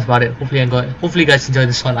yeah, that's about it. Hopefully you guys enjoyed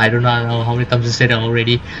this one. I do not know how many times I said it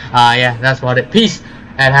already. Yeah, that's about it. Peace,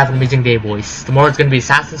 and have an amazing day, boys. Tomorrow it's gonna be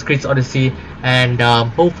Assassin's Creed Odyssey, and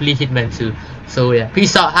hopefully Hitman 2. So yeah,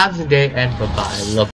 peace out, have a good day, and bye bye. Love.